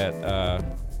people that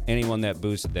anyone that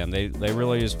boosted them. They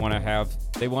really just want to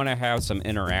have some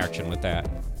interaction with that.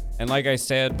 And like I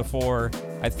said before,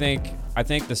 I think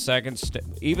the second step,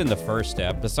 even the first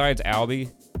step, besides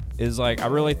Albie, is I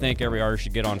really think every artist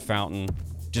should get on Fountain.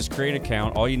 Just create an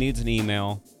account. All you need is an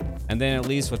email, and then at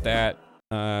least with that,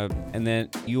 and then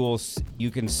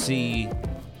you can see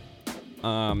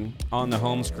on the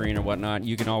home screen or whatnot,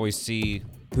 you can always see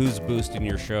who's boosting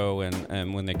your show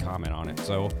and when they comment on it.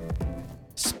 So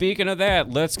speaking of that,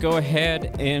 let's go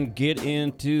ahead and get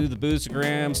into the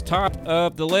Boostagrams. Top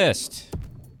of the list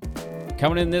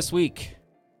coming in this week,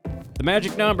 the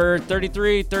magic number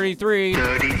 3333.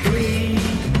 33,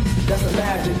 that's a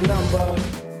magic number.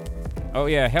 Oh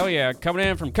yeah, hell yeah. Coming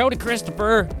in from Cody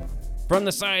Christopher from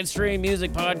the Side Stream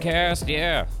Music Podcast.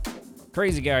 Yeah,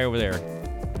 crazy guy over there.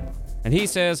 And he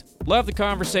says, love the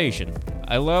conversation.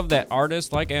 I love that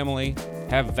artists like Emily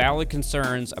have valid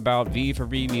concerns about V for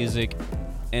V music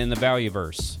and the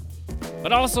Valueverse.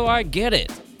 But also, I get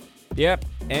it. Yep,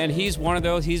 and he's one of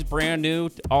those. He's brand new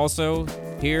also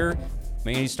here. I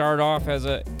mean, he started off as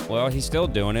he's still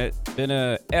doing it. Been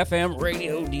a FM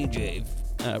radio DJ,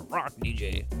 rock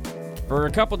DJ for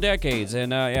a couple decades.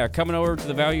 And coming over to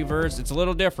the Valueverse, it's a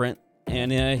little different.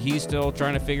 And he's still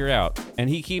trying to figure it out. And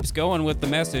he keeps going with the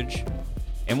message.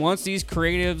 And once these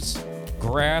creatives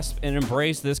grasp and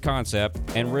embrace this concept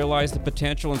and realize the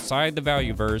potential inside the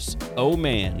Valueverse, oh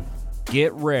man,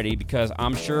 get ready, because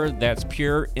I'm sure that's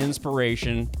pure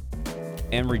inspiration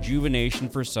and rejuvenation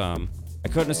for some. I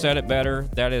couldn't have said it better.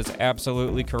 That is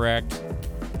absolutely correct.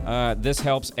 This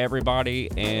helps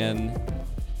everybody, and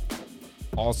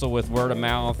also with word of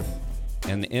mouth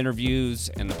and the interviews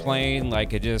and the playing,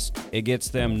 like it gets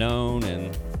them known.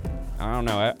 And I don't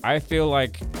know, I feel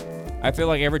like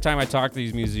every time I talk to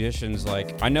these musicians,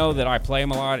 like I know that I play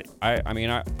them a lot.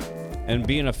 And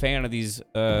being a fan of these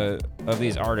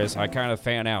artists, I kind of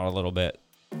fan out a little bit.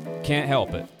 Can't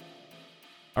help it.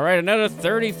 All right, another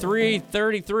 33.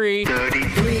 33.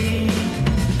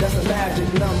 That's a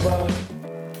magic number.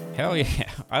 Hell yeah.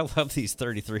 I love these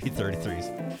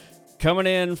 33s. Coming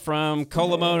in from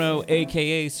Colomono,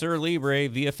 a.k.a. Sir Libre,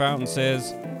 via Fountain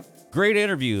says, great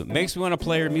interview. Makes me want to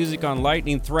play her music on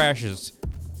Lightning Thrashes.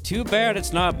 Too bad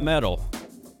it's not metal.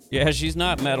 Yeah, she's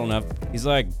not metal enough. He's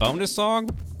like, bonus song?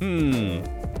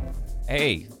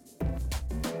 Hey,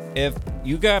 if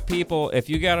you got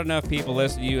enough people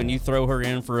listening to you and you throw her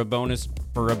in for a bonus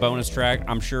track,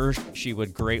 I'm sure she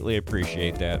would greatly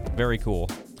appreciate that. Very cool.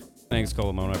 Thanks,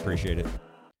 Colomono. I appreciate it.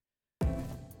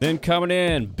 Then coming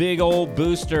in, big old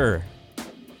booster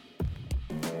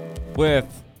with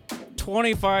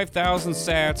 25,000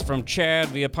 sats from Chad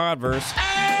via Podverse.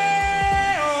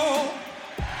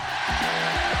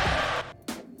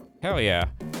 Hell yeah.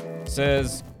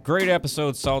 Says, great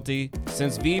episode, Salty.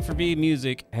 Since V4V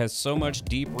music has so much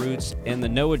deep roots in the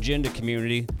No Agenda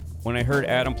community, when I heard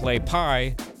Adam play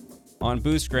Pie on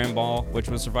Boost Grand Ball, which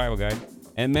was Survival Guide,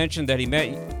 and mentioned that he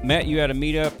met you at a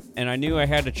meetup, and I knew I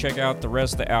had to check out the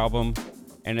rest of the album,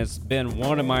 and it's been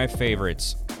one of my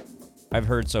favorites I've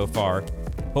heard so far.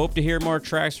 Hope to hear more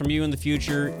tracks from you in the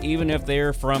future, even if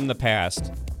they're from the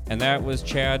past. And that was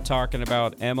Chad talking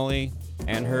about Emily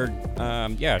and her,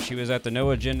 she was at the No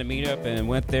Agenda meetup and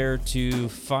went there to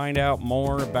find out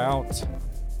more about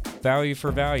Value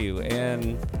for Value.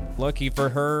 And lucky for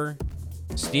her,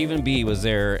 Stephen B was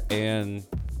there, and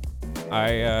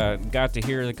I got to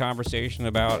hear the conversation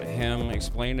about him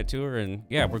explain it to her, and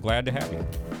yeah, we're glad to have you.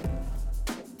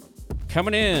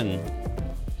 Coming in.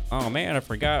 Oh man, I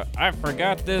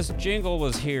forgot this jingle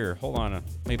was here. Hold on,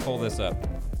 let me pull this up.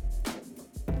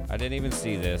 I didn't even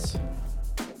see this.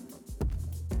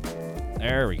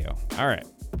 There we go. All right.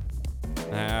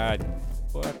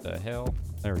 What the hell?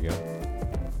 There we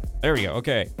go.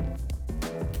 Okay.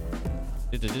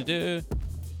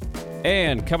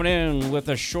 And coming in with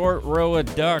a short row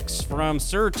of ducks from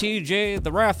Sir TJ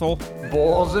the Wrathful.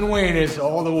 Balls and wieners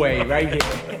all the way, right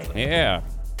here. Yeah.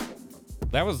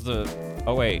 That was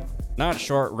not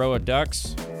short row of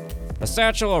ducks. A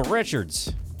Satchel of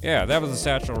Richards. Yeah, that was a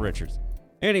Satchel of Richards.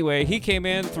 Anyway, he came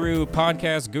in through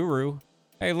Podcast Guru.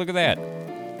 Hey, look at that.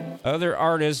 Other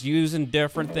artists using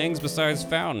different things besides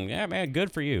Fountain. Yeah, man,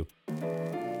 good for you.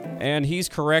 And he's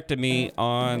corrected me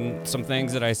on some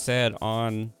things that I said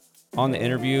on the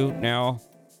interview. Now,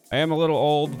 I am a little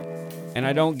old, and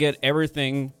I don't get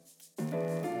everything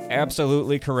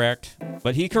absolutely correct,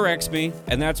 but he corrects me,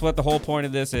 and that's what the whole point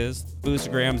of this is.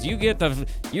 Boostergrams, you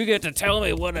get to tell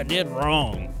me what I did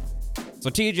wrong. So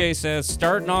TJ says,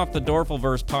 starting off the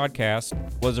Dorfulverse podcast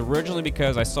was originally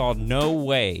because I saw no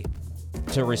way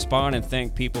to respond and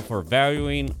thank people for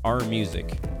valuing our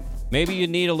music. Maybe you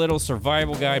need a little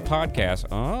survival guide podcast.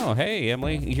 Oh, hey,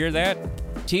 Emily, you hear that?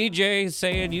 TJ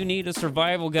saying you need a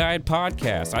survival guide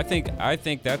podcast. I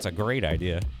think that's a great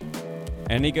idea.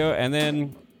 And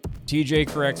then TJ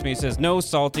corrects me. He says, no,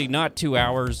 Salty, not 2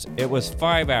 hours. It was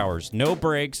 5 hours. No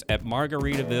breaks at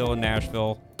Margaritaville in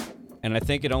Nashville. And I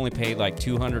think it only paid like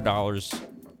 $200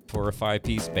 for a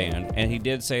 5-piece band. And he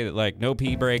did say that, like, no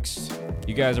pee breaks.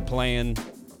 You guys are playing.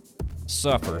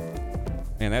 Suffer.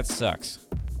 Man, that sucks.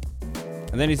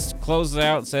 And then he closes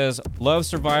out and says, love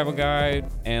Survival Guide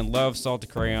and love Salty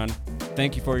Crayon.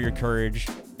 Thank you for your courage.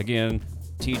 Again,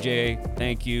 TJ,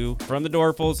 thank you. From the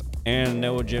Dorfles and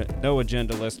No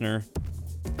Agenda listener.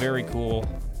 Very cool.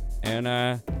 And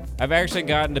I've actually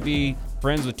gotten to be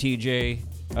friends with TJ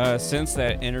since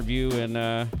that interview,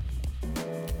 and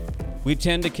we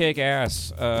tend to kick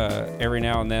ass every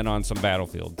now and then on some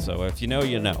Battlefield. So if you know,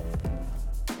 you know.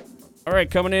 All right,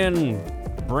 coming in,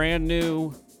 brand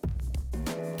new.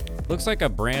 Looks like a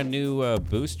brand new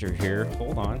booster here.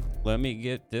 Hold on. Let me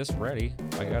get this ready.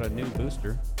 I got a new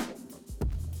booster.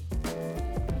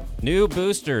 New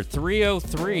booster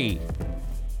 303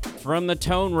 from the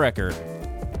Tone Record.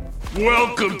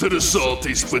 Welcome to the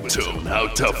Salty Spittoon. How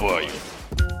tough are you?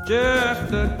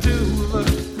 Just the two of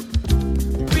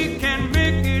us. We can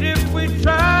make it if we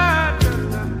try.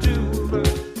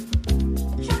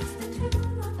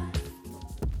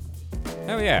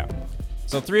 Oh yeah.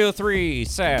 So 303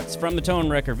 sats from the Tone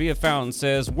Record via Fountain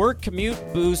says, work, commute,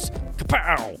 boost,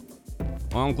 kapow.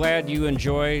 Well, I'm glad you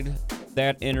enjoyed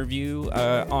that interview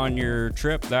on your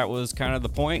trip. That was kind of the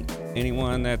point.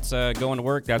 Anyone that's going to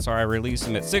work, that's why I release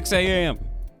them at 6 a.m.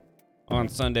 on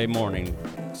Sunday morning,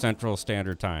 Central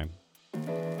Standard Time.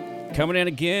 Coming in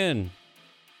again.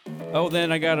 Oh,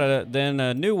 then I got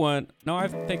a new one. No, I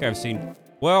think I've seen.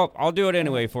 Well, I'll do it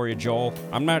anyway for you, Joel.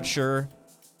 I'm not sure.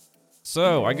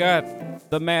 So I got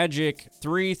the magic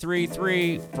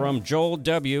 333 from Joel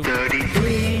W.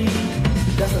 33.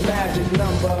 That's a magic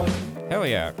number. Hell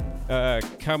yeah.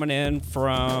 Coming in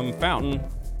from Fountain.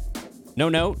 No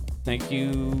note. Thank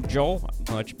you, Joel.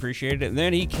 Much appreciated. And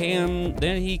then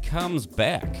he comes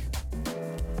back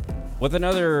with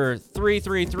another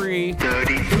 333.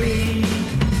 33.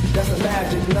 That's a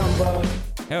magic number.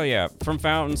 Hell yeah. From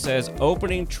Fountain says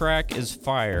opening track is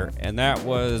fire, and that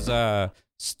was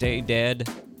Stay Dead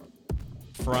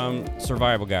from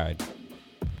Survival Guide.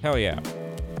 Hell yeah.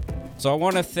 So I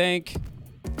want to thank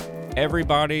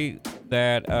everybody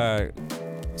that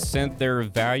sent their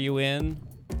value in,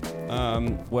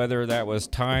 whether that was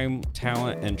time,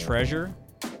 talent, and treasure.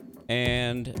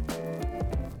 And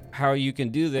how you can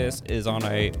do this is on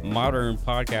a modern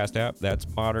podcast app. That's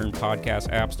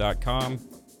modernpodcastapps.com.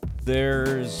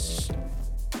 There's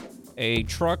a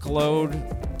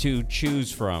truckload to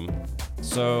choose from.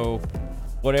 So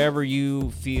whatever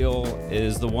you feel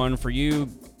is the one for you,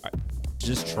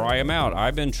 just try them out.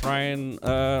 I've been trying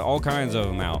all kinds of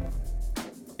them out.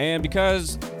 And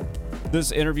because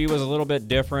this interview was a little bit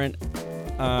different,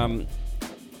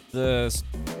 the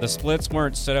splits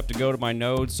weren't set up to go to my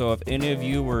node, so if any of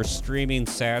you were streaming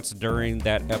sats during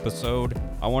that episode,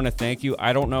 I want to thank you.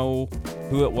 I don't know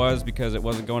who it was because it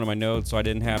wasn't going to my node, so I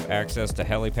didn't have access to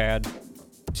Helipad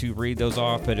to read those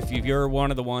off. But if you're one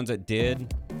of the ones that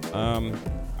did,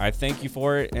 I thank you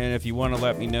for it. And if you want to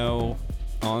let me know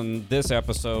on this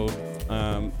episode,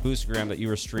 Boostergram, that you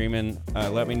were streaming,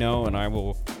 let me know, and I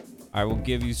will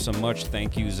give you some much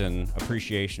thank yous and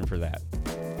appreciation for that.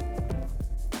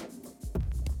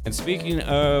 And speaking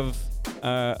of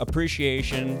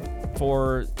appreciation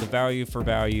for the value for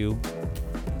value,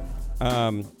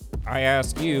 I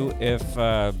ask you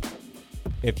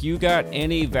if you got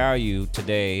any value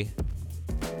today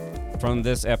from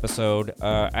this episode.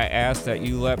 I ask that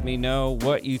you let me know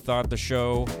what you thought the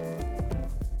show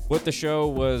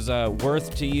was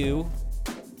worth to you,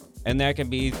 and that can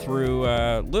be through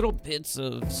little bits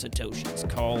of Satoshis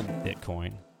called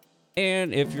Bitcoin.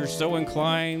 And if you're so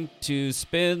inclined to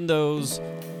spend those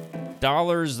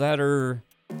dollars that are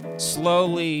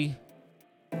slowly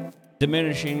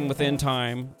diminishing within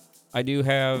time, I do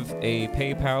have a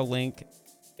PayPal link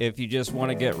if you just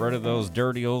want to get rid of those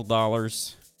dirty old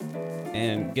dollars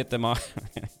and get them out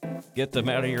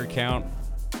of your account,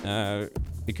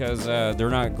 because they're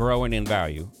not growing in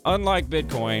value. Unlike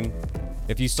Bitcoin,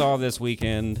 if you saw this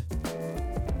weekend,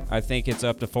 I think it's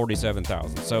up to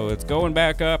 47,000. So it's going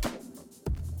back up,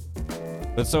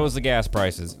 but so is the gas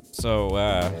prices.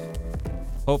 So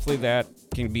hopefully that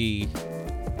can be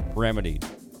remedied,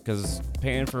 because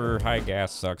paying for high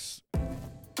gas sucks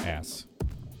ass.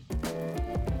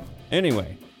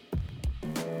 Anyway,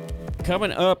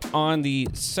 coming up on the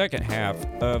second half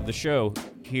of the show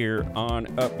here on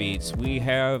Upbeats, we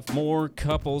have more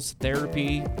couples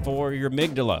therapy for your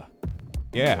amygdala.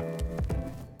 Yeah.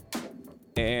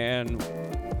 And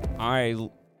I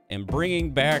am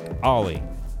bringing back Ollie.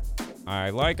 I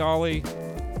like Ollie.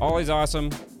 Ollie's awesome.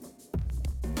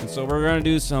 And so we're going to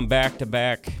do some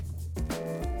back-to-back.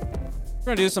 We're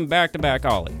going to do some back-to-back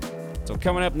Ollie. So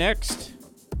coming up next,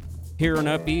 here on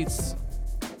Upbeats,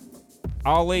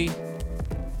 Ollie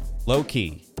Low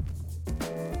Key.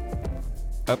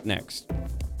 Up next.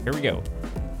 Here we go.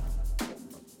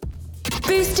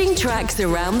 Boosting tracks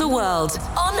around the world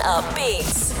on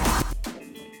Upbeats.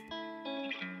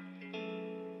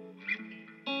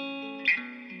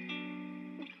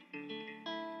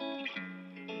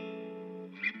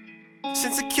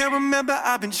 Since I can't remember,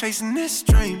 I've been chasing this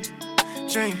dream.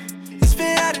 It's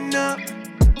been adding up.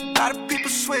 A lot of people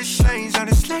switch lanes on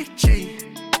this late G.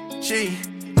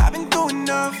 I've been doing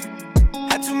enough.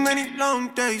 Had too many long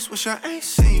days, wish I ain't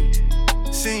seen.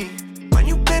 When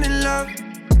you been in love,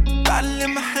 bottle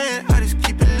in my hand, I just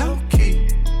keep it low key.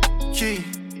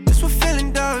 This what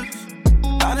feeling does.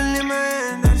 Bottle in my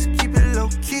hand, I just keep it low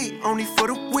key. Only for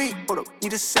the week. Hold up,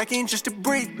 need a second just to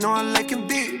breathe. Know I like it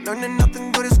be. Learning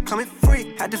nothing good is coming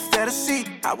free. Had to fail to see.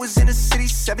 I was in the city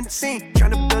 17,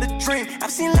 trying to build a dream.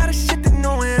 I've seen a lot of shit that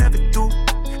no one ever do.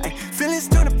 Ay, feelings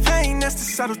turn to pain, that's the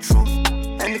subtle truth.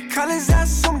 And the colors I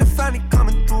assume they're finally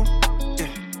coming through. Yeah,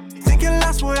 think I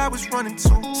lost what I was running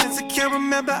to. Since I can't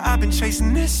remember, I've been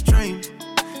chasing this dream.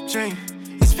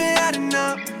 It's been adding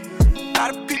up. A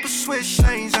lot of people switch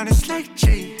lanes on this late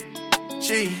G.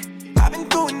 I've been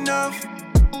doing enough.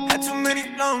 Had too many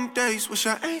long days, wish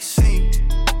I ain't seen.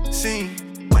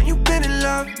 When you been in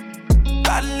love,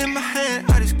 bottle in my hand,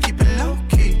 I just keep it low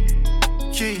key.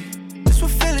 Key, that's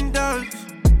what feeling does.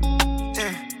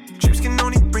 Yeah, trips can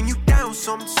only bring you down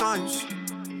sometimes.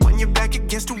 When you're back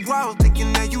against the wall,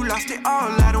 thinking that you lost it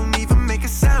all. I don't even make a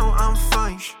sound, I'm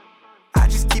fine. I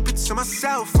just keep it to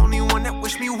myself, only one that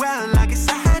wish me well. I guess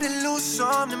I had to lose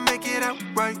some to make it out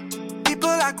right. People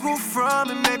I grew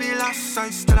from and maybe lost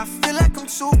sight. Still I feel like I'm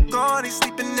too gone, ain't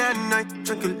sleeping at night.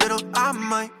 Drink a little, I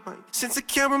might. Since I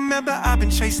can't remember, I've been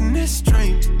chasing this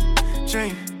dream.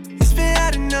 It's been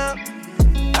adding up.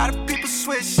 A lot of people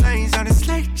switch lanes on this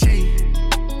late G.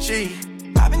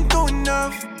 I've been doing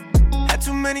enough. Had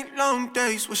too many long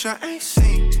days, wish I ain't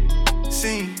seen.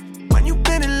 When you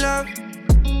been in love,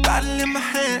 bottle in my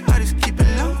hand, I just keep it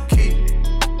low key.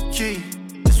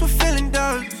 That's what feeling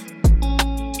does.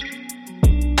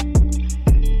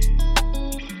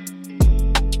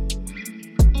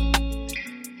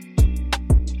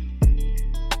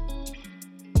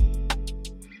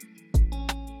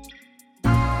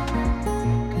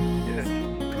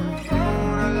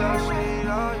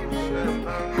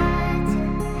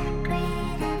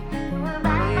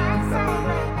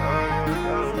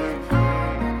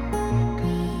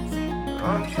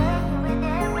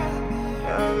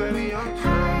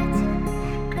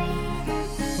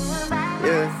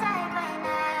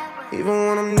 Even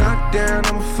when I'm knocked down,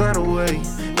 I'ma find a way.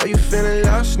 While you feeling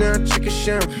lost now, drink a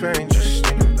champagne. Just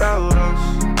think about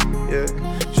us, yeah,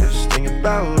 just think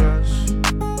about us.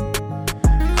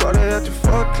 Quarter after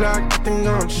 4 o'clock, nothing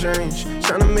gon' change.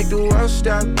 Tryna make the world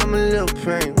stop, I'm a little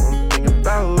pain. Wanna think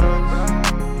about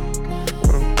us,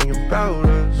 wanna think about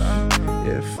us.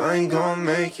 Yeah, if I ain't gon'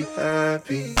 make you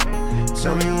happy,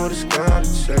 tell me what it's gonna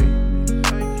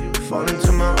take. Fall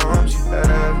into my arms, you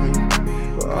have me.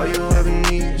 But all you ever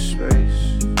need is space.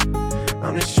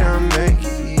 I'm just trying to make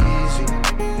it easy.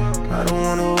 I don't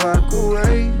wanna walk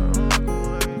away.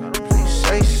 Please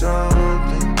say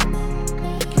something.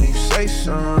 Can you say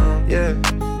something? Yeah.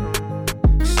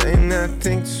 Saying that I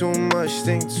think too much.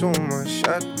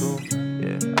 I do.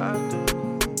 Yeah, I do.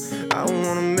 I don't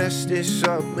wanna mess this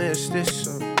up, lose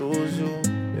you.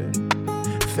 Yeah.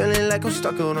 Feeling like I'm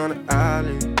stuck out on an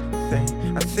island.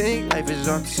 I think life is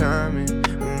all timing.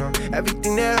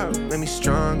 Everything that made me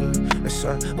stronger. That's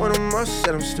why when I'm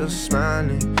upset, I'm still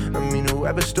smiling. I mean,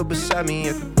 whoever stood beside me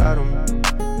at the bottom,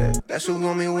 that's who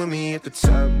gon' be with me at the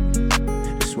top.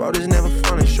 This world is never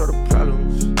fun and short of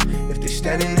problems. If they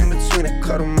standing in between, I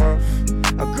cut them off.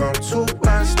 I've gone too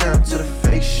wise down to the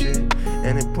fake shit,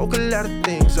 and it broke a lot of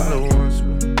things all at once.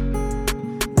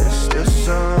 But there's still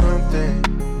something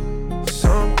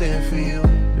for you.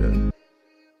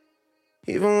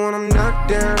 Even when I'm knocked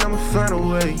down, I'ma find a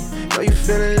way. Know you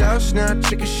feeling lost now,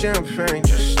 drink a champagne.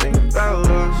 Just think about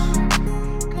us,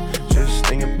 just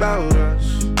think about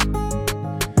us.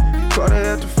 Quarter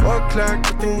after 4 o'clock,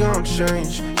 nothing gon'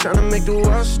 change. Tryna make the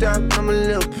world stop, I'm a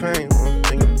little pain. Wanna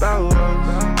think about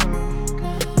us,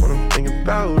 wanna think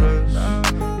about us.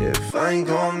 Yeah, if I ain't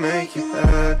gon' make you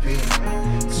happy,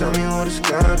 tell me what it's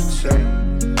gonna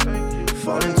take.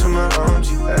 Fall into my arms,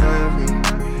 you have me.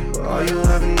 All you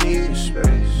ever need is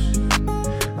space.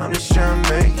 I'm just trying to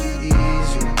make it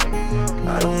easy.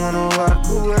 I don't wanna walk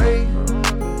away.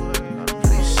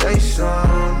 Please say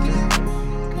something.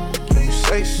 Can you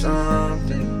say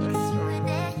something?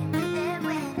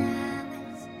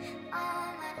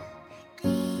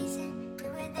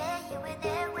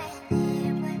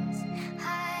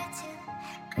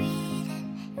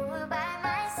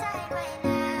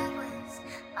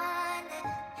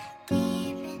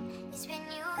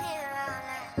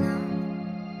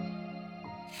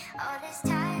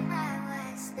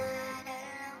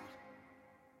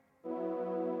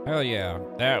 Hell yeah,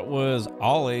 that was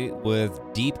Ollie with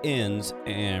Deep Ends,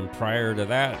 and prior to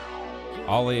that,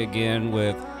 Ollie again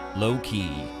with Low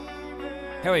Key.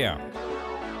 Hell yeah.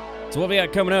 So what we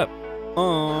got coming up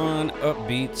on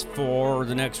Upbeats for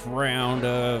the next round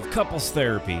of couples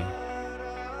therapy?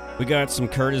 We got some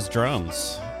Curtis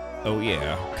drums. Oh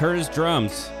yeah, Curtis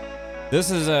drums.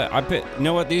 This is you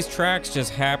know what? These tracks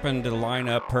just happen to line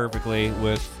up perfectly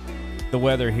with the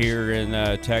weather here in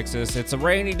Texas. It's a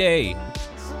rainy day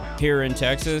here in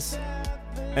Texas,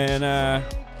 and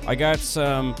I got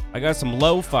some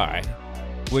lo-fi,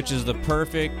 which is the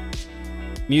perfect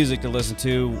music to listen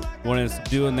to when it's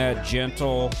doing that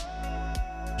gentle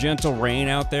rain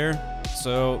out there.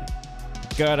 So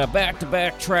got a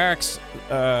back-to-back tracks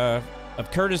of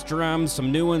Curtis drums,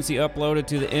 some new ones he uploaded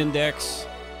to the Index,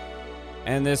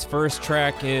 and this first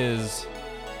track is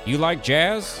You Like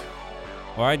Jazz?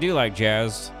 Well, I do like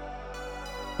jazz,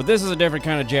 but this is a different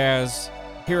kind of jazz.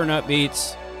 Here in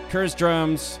Upbeats, Curtis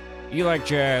drums, You Like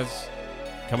Jazz,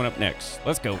 coming up next.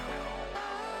 Let's go.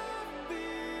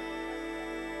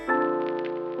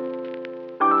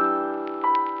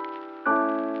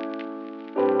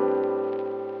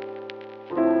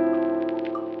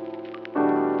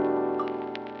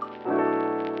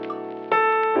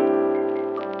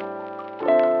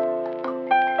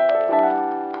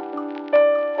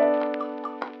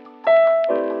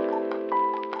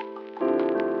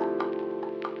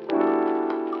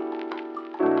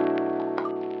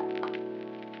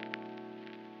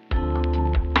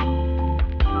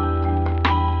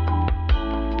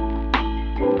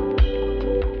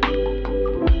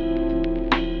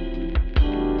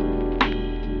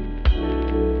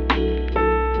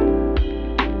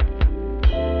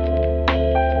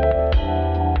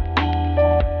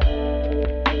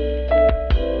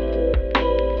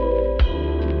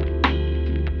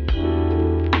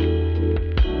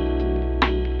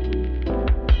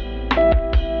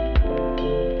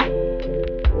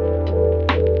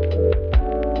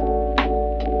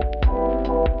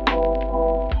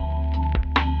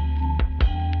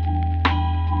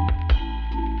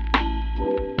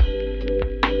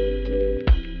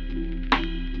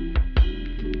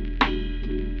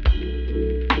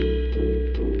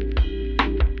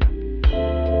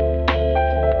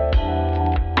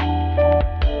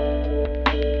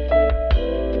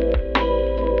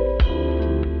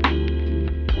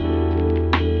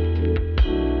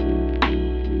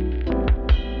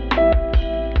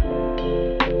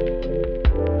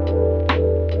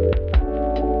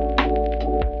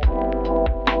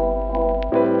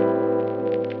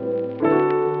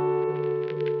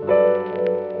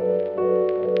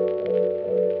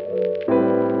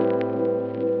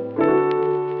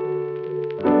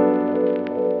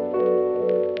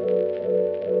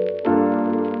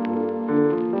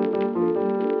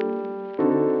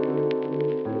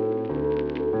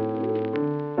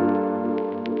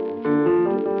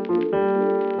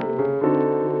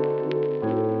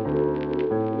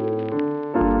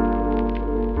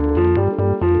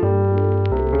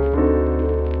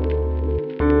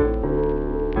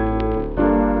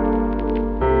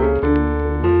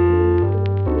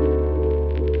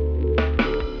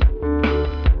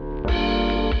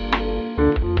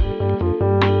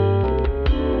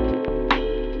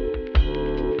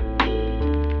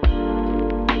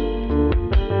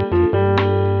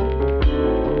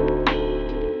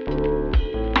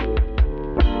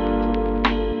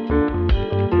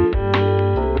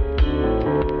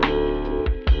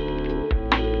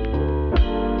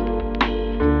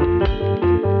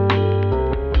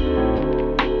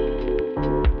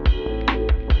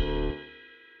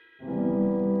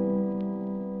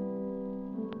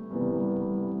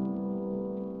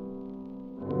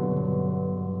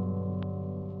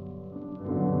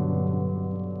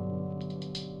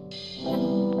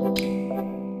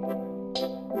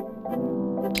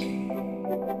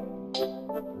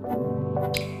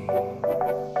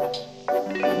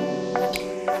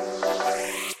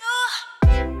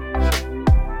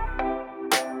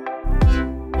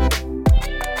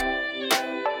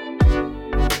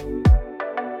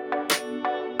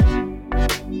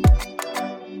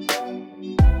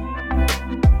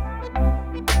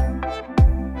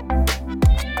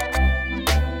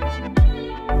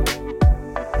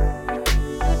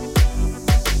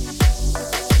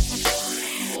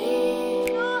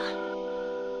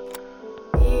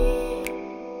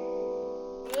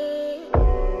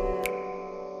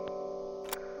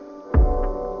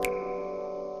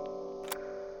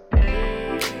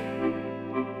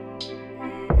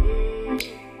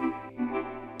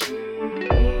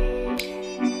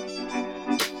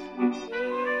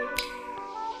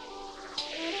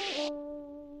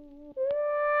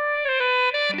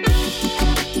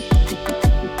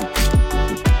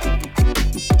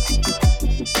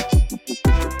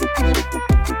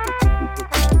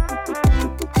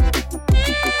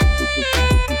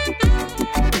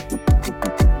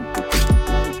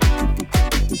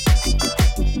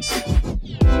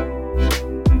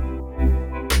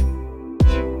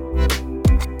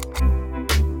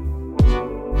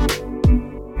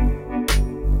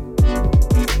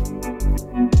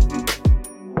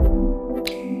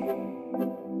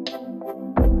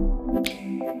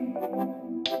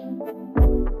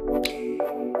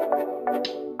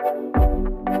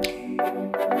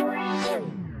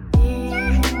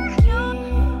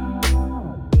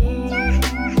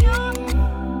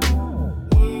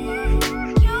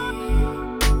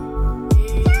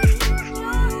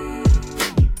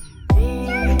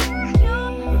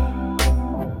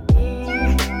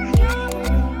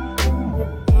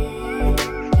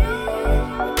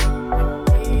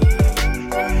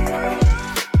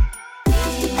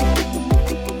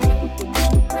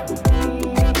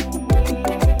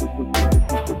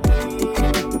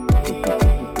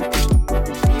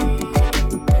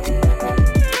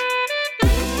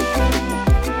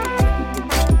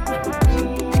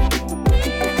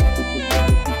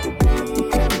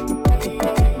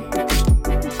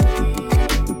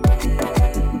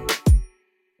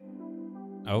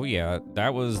 Oh yeah,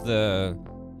 that was the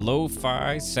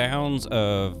lo-fi sounds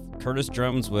of Curtis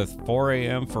Drums with 4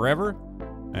 a.m. Forever.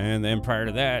 And then prior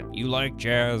to that, You Like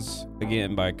Jazz,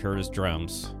 again by Curtis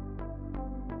Drums.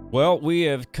 Well, we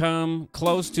have come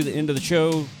close to the end of the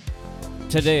show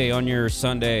today on your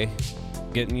Sunday,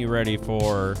 getting you ready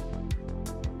for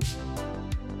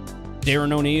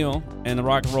Darren O'Neill and the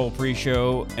Rock and Roll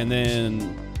Pre-Show, and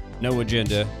then No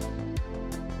Agenda.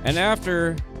 And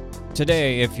after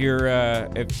today, if you're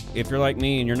like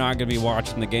me and you're not going to be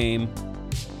watching the game,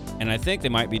 and I think they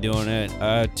might be doing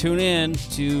it, tune in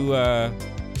to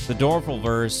the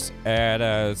Dorfulverse at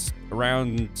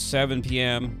around 7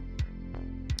 p.m.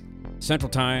 Central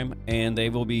Time, and they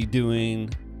will be doing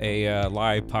a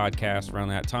live podcast around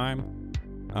that time.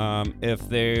 If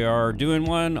they are doing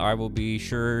one, I will be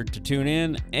sure to tune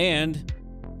in and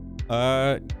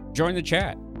join the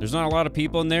chat. There's not a lot of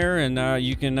people in there, and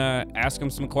you can ask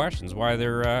them some questions why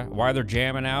they're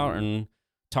jamming out and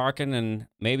talking, and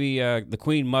maybe the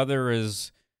Queen Mother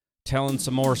is telling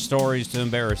some more stories to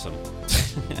embarrass them,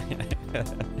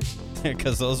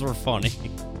 because those were funny.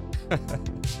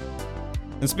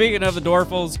 And speaking of the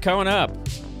Dorfles, coming up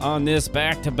on this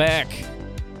back-to-back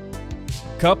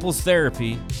couples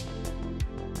therapy,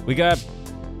 we got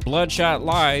Bloodshot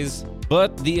Lies,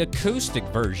 but the acoustic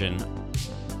version.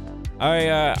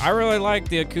 I really like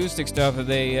the acoustic stuff that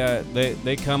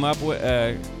they come up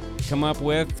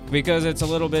with because it's a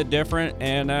little bit different,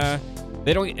 and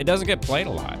it doesn't get played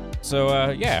a lot.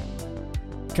 So yeah,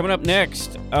 coming up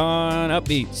next on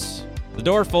Upbeats, the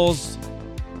Dorfles,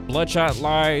 Bloodshot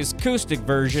Lies acoustic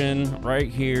version right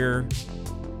here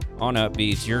on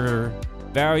Upbeats, your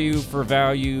value for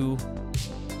value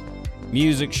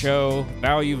music show,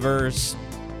 value verse,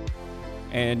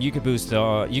 and you can boost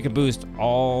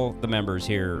all the members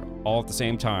here all at the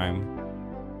same time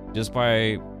just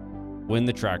by when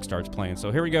the track starts playing.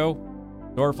 So here we go,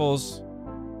 Dorfles,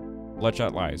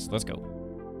 Bloodshot Lies. Let's go.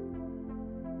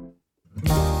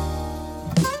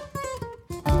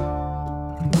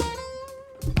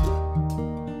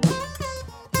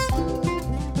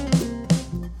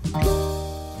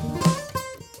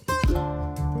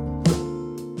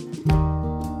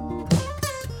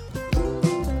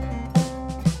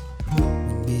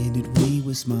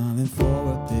 Smiling for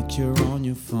a picture on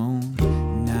your phone.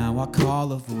 Now I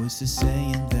call a voice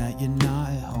saying that you're not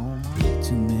at home.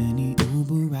 Too many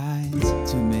Uber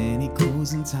rides, too many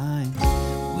closing times.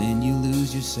 When you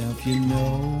lose yourself, you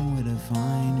know where to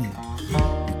find it.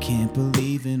 You can't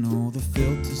believe in all the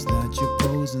filters that you're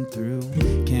posing through.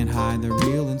 Can't hide the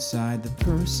real inside the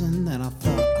person that I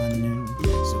thought I knew.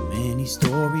 So many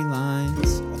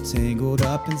storylines all tangled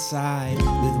up inside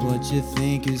with what you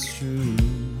think is true.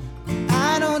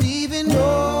 I don't even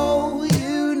know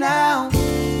you now.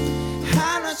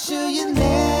 I'm not sure you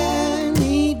let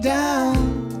me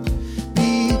down,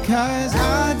 because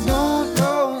I don't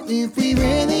know if we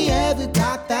really ever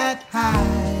got that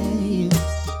high.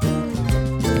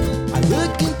 I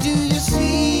look into your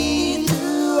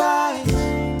see-through eyes,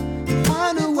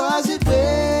 wonder was it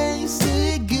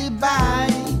wasted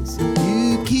goodbyes.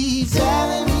 You keep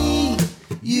telling me,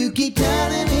 you keep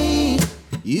telling me,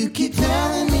 you keep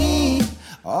telling me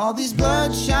all these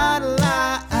bloodshot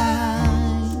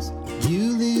lies.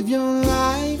 You live your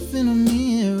life in a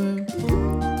mirror,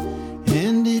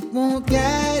 and it won't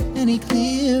get any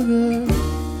clearer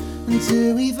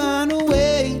until we find a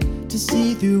way to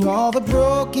see through all the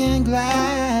broken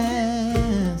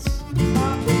glass.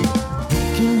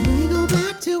 Can we go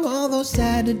back to all those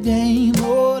Saturday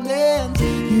mornings?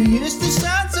 You used to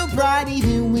shine so bright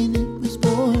even when it was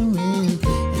boring.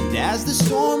 And as the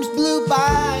storms blew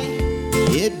by,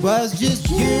 it was just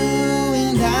you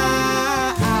and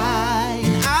I.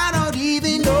 And I don't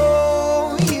even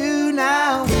know you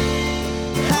now.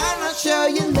 I'm not sure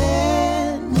you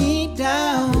let me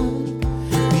down,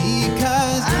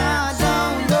 because I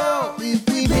don't know if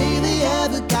we really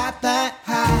ever got that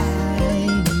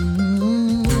high.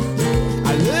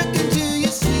 I look into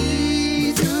your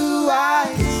see-through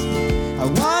eyes, I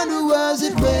wonder was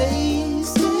it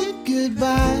wasted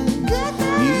goodbye.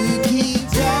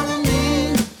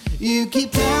 You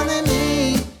keep telling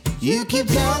me, you keep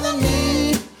telling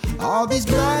me all these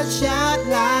bloodshot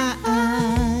lies.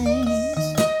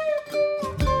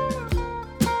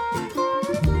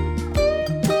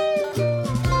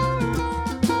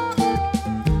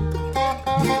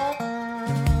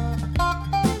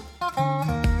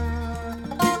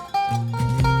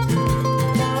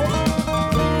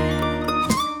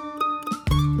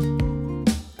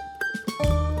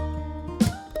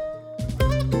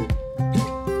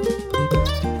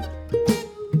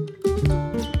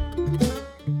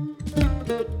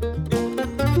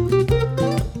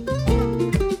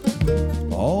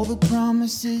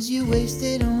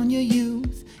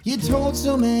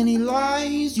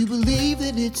 you believe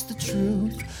that it's the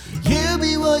truth. You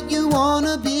be what you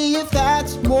wanna be if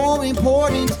that's more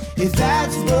important. If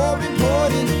that's more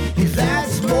important. If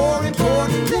that's more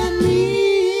important than me.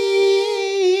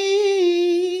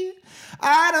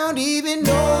 I don't even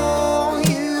know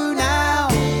you now,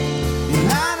 and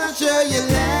I'm not sure you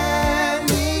let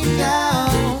me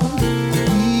down,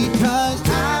 because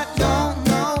I don't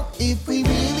know if we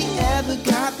really ever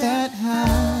got that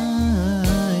high.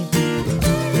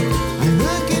 I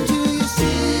look into your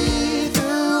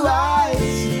see-through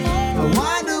eyes, I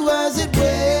wonder, was it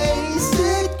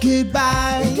wasted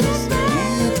goodbyes?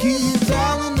 You keep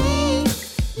telling me,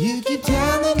 you keep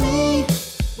telling me,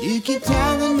 you keep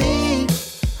telling me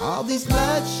all these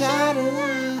bloodshot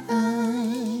lies.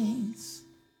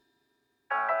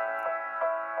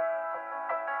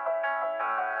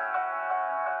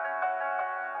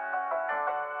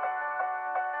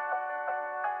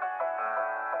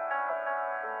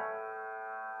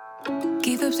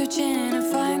 Gave up searching to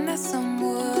find that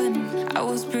someone. I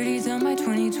was pretty done by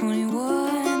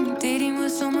 2021. Dating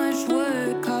was so much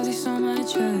work, causing so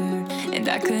much hurt, and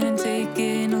I couldn't take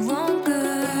it no longer.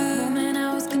 Man,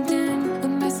 I was content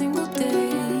with my single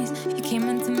days. You came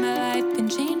into my life and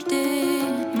changed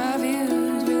it. My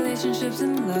views, relationships,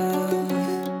 and love.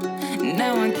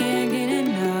 Now I can't get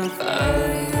enough of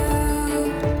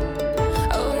you.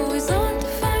 Always on to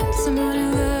find someone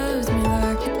who loves me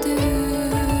like you do.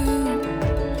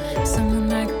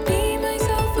 Someone I could be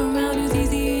myself around, who's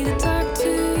easy to talk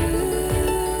to.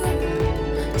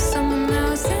 Someone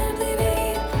I'll simply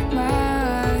be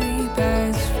my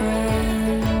best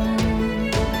friend.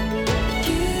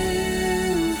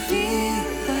 You feel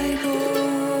like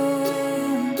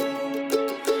home,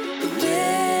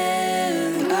 where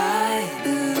I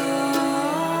belong.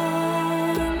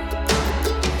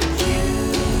 You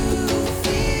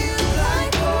feel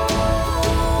like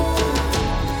home,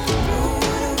 know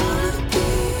what I wanna be.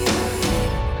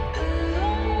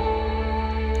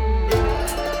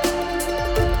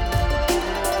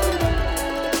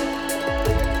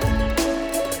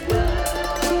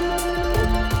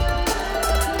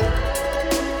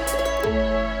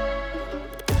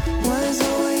 Was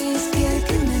always scared of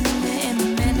commitment, and the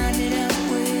man I did up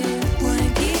with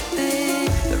wouldn't keep it.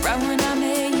 But right when I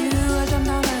met you, I jumped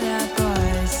on that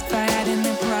bus. If I hadn't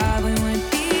been, probably wouldn't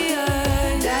be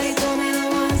us. Daddy told me that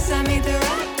once I meet the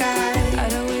right guy,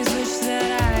 I'd always wish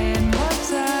that I had more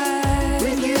time.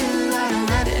 With you, I don't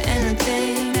have to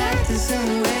entertain, act a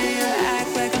certain way, or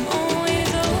act like I'm always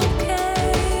okay.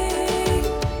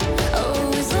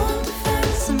 Always long to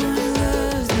find someone who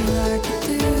loves me like you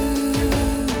do.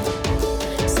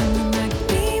 Someone I could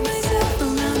be myself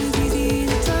around, who's easy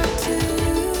to talk to.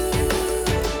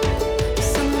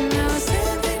 Someone I'll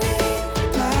simply be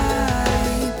my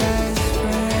best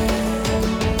friend.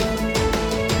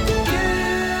 You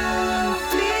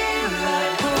feel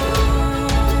like home,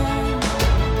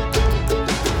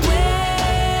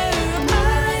 where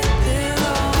I belong.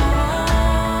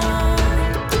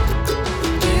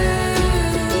 You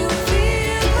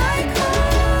feel like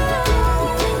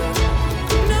home,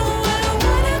 know what I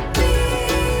wanna be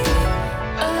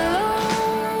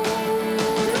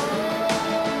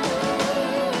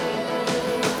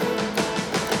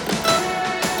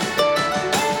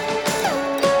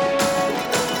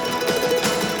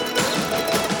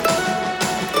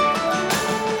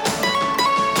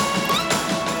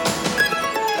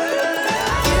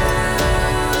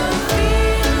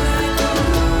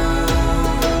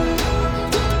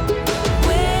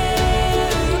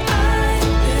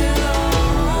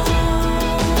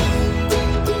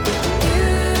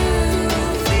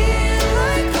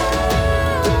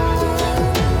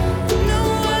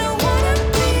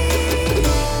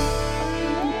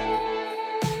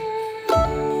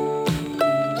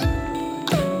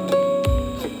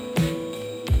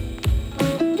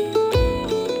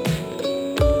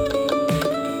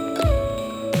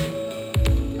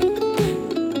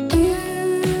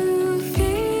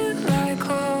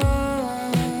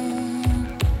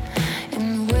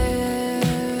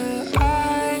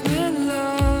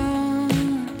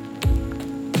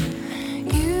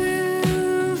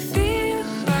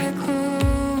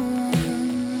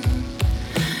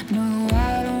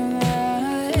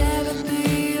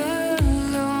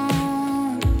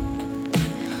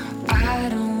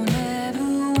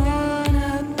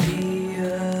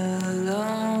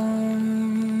alone.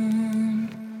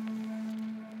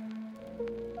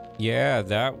 Yeah,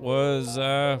 that was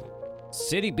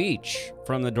City Beach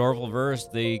from the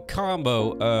Dorvalverse, the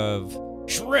combo of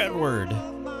Shredward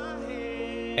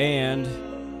and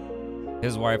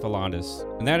his wife Alondis.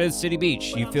 And that is City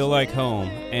Beach, You Feel Like Home.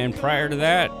 And prior to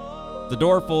that, The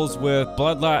Doorfuls with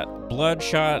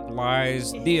Bloodshot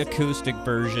Lies, the acoustic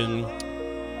version.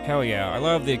 Hell yeah, I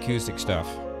love the acoustic stuff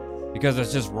because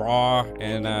it's just raw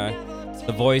and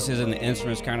the voices and the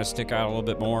instruments kind of stick out a little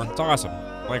bit more. It's awesome.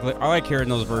 I like hearing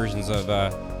those versions of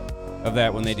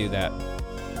that when they do that.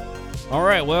 All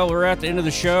right, well, we're at the end of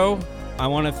the show. I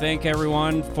want to thank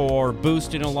everyone for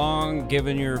boosting along,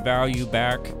 giving your value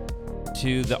back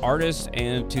to the artists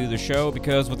and to the show,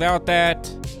 because without that,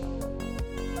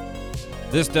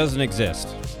 this doesn't exist.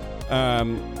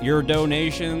 Your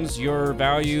donations, your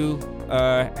value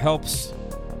helps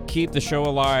keep the show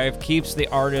alive, keeps the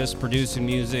artists producing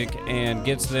music, and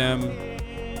gets them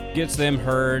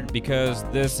heard, because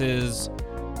this is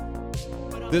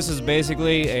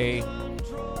basically a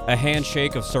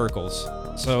handshake of circles.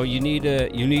 So you need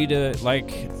to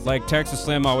like Texas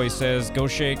Slim always says, go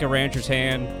shake a rancher's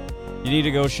hand. You need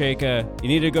to go shake a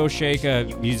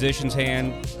musician's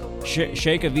hand,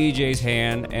 shake a VJ's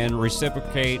hand, and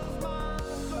reciprocate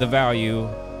the value,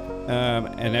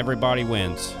 and everybody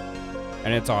wins,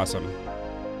 and it's awesome.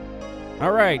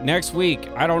 All right, next week,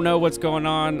 I don't know what's going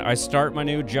on. I start my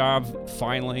new job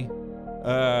finally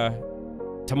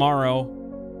tomorrow,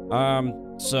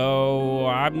 so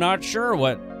I'm not sure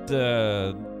what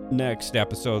the next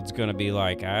episode's gonna be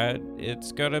like.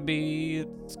 It's gonna be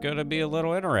a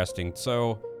little interesting.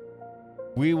 So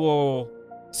we will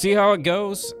see how it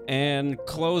goes and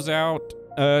close out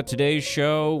today's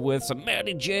show with some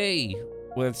Matty J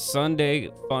with Sunday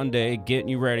Fun Day, getting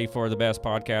you ready for the best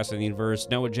podcast in the universe.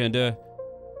 No agenda.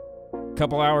 A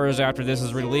couple hours after this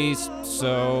is released,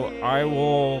 so I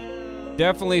will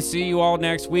definitely see you all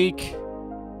next week,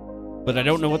 but I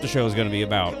don't know what the show is going to be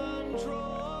about.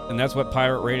 And that's what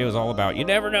pirate radio is all about. You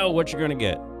never know what you're going to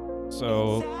get.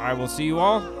 So I will see you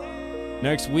all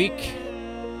next week.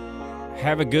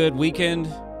 Have a good weekend.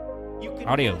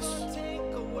 Adios.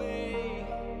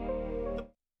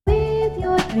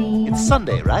 It's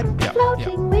Sunday, right? Yeah.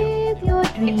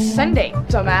 It's Sunday,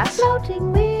 dumbass.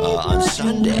 On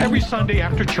Sunday. Every Sunday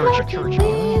after church.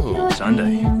 Oh,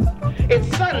 Sunday. It's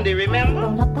Sunday, remember?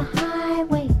 Roll up the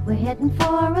highway, we're heading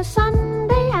for a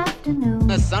Sunday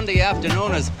afternoon. A Sunday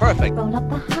afternoon is perfect. Roll up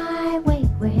the highway,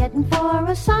 we're heading for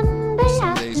a Sunday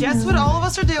afternoon. Guess what all of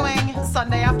us are doing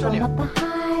Sunday afternoon? Roll up the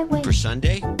highway. For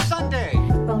Sunday? Sunday.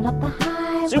 Roll up the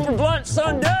highway. Super blunt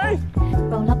Sunday.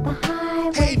 Roll up the highway.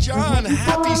 Hey, John,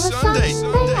 happy Sunday.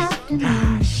 Sunday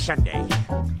afternoon. Sunday.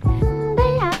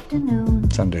 Sunday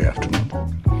afternoon. Sunday afternoon.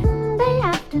 Sunday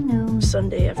afternoon.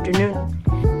 Sunday afternoon.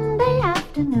 Sunday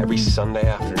afternoon. Every Sunday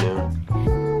afternoon.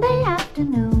 Sunday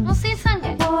afternoon. We'll see you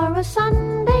Sunday. For a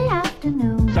Sunday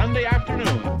afternoon. Sunday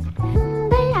afternoon.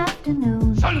 Sunday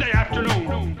afternoon. Sunday afternoon. Sunday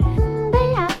afternoon.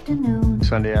 Sunday afternoon.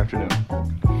 Sunday afternoon.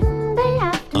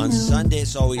 On Sunday,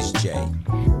 it's always Jay.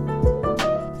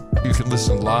 You can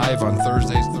listen live on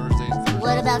Thursdays.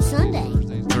 What about Sunday?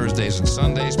 Thursdays and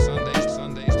Sundays.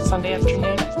 Sunday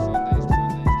afternoon.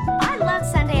 I love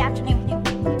Sunday afternoon.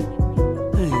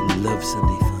 I love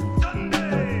Sunday fun.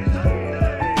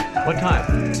 What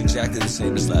time? It's exactly the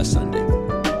same as last Sunday.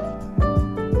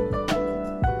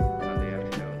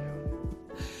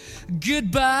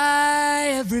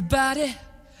 Goodbye, everybody.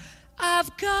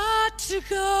 I've got to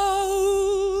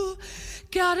go.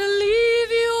 Gotta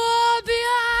leave you all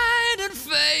behind and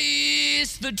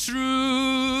face the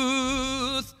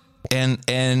truth.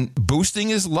 And boosting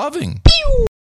is loving.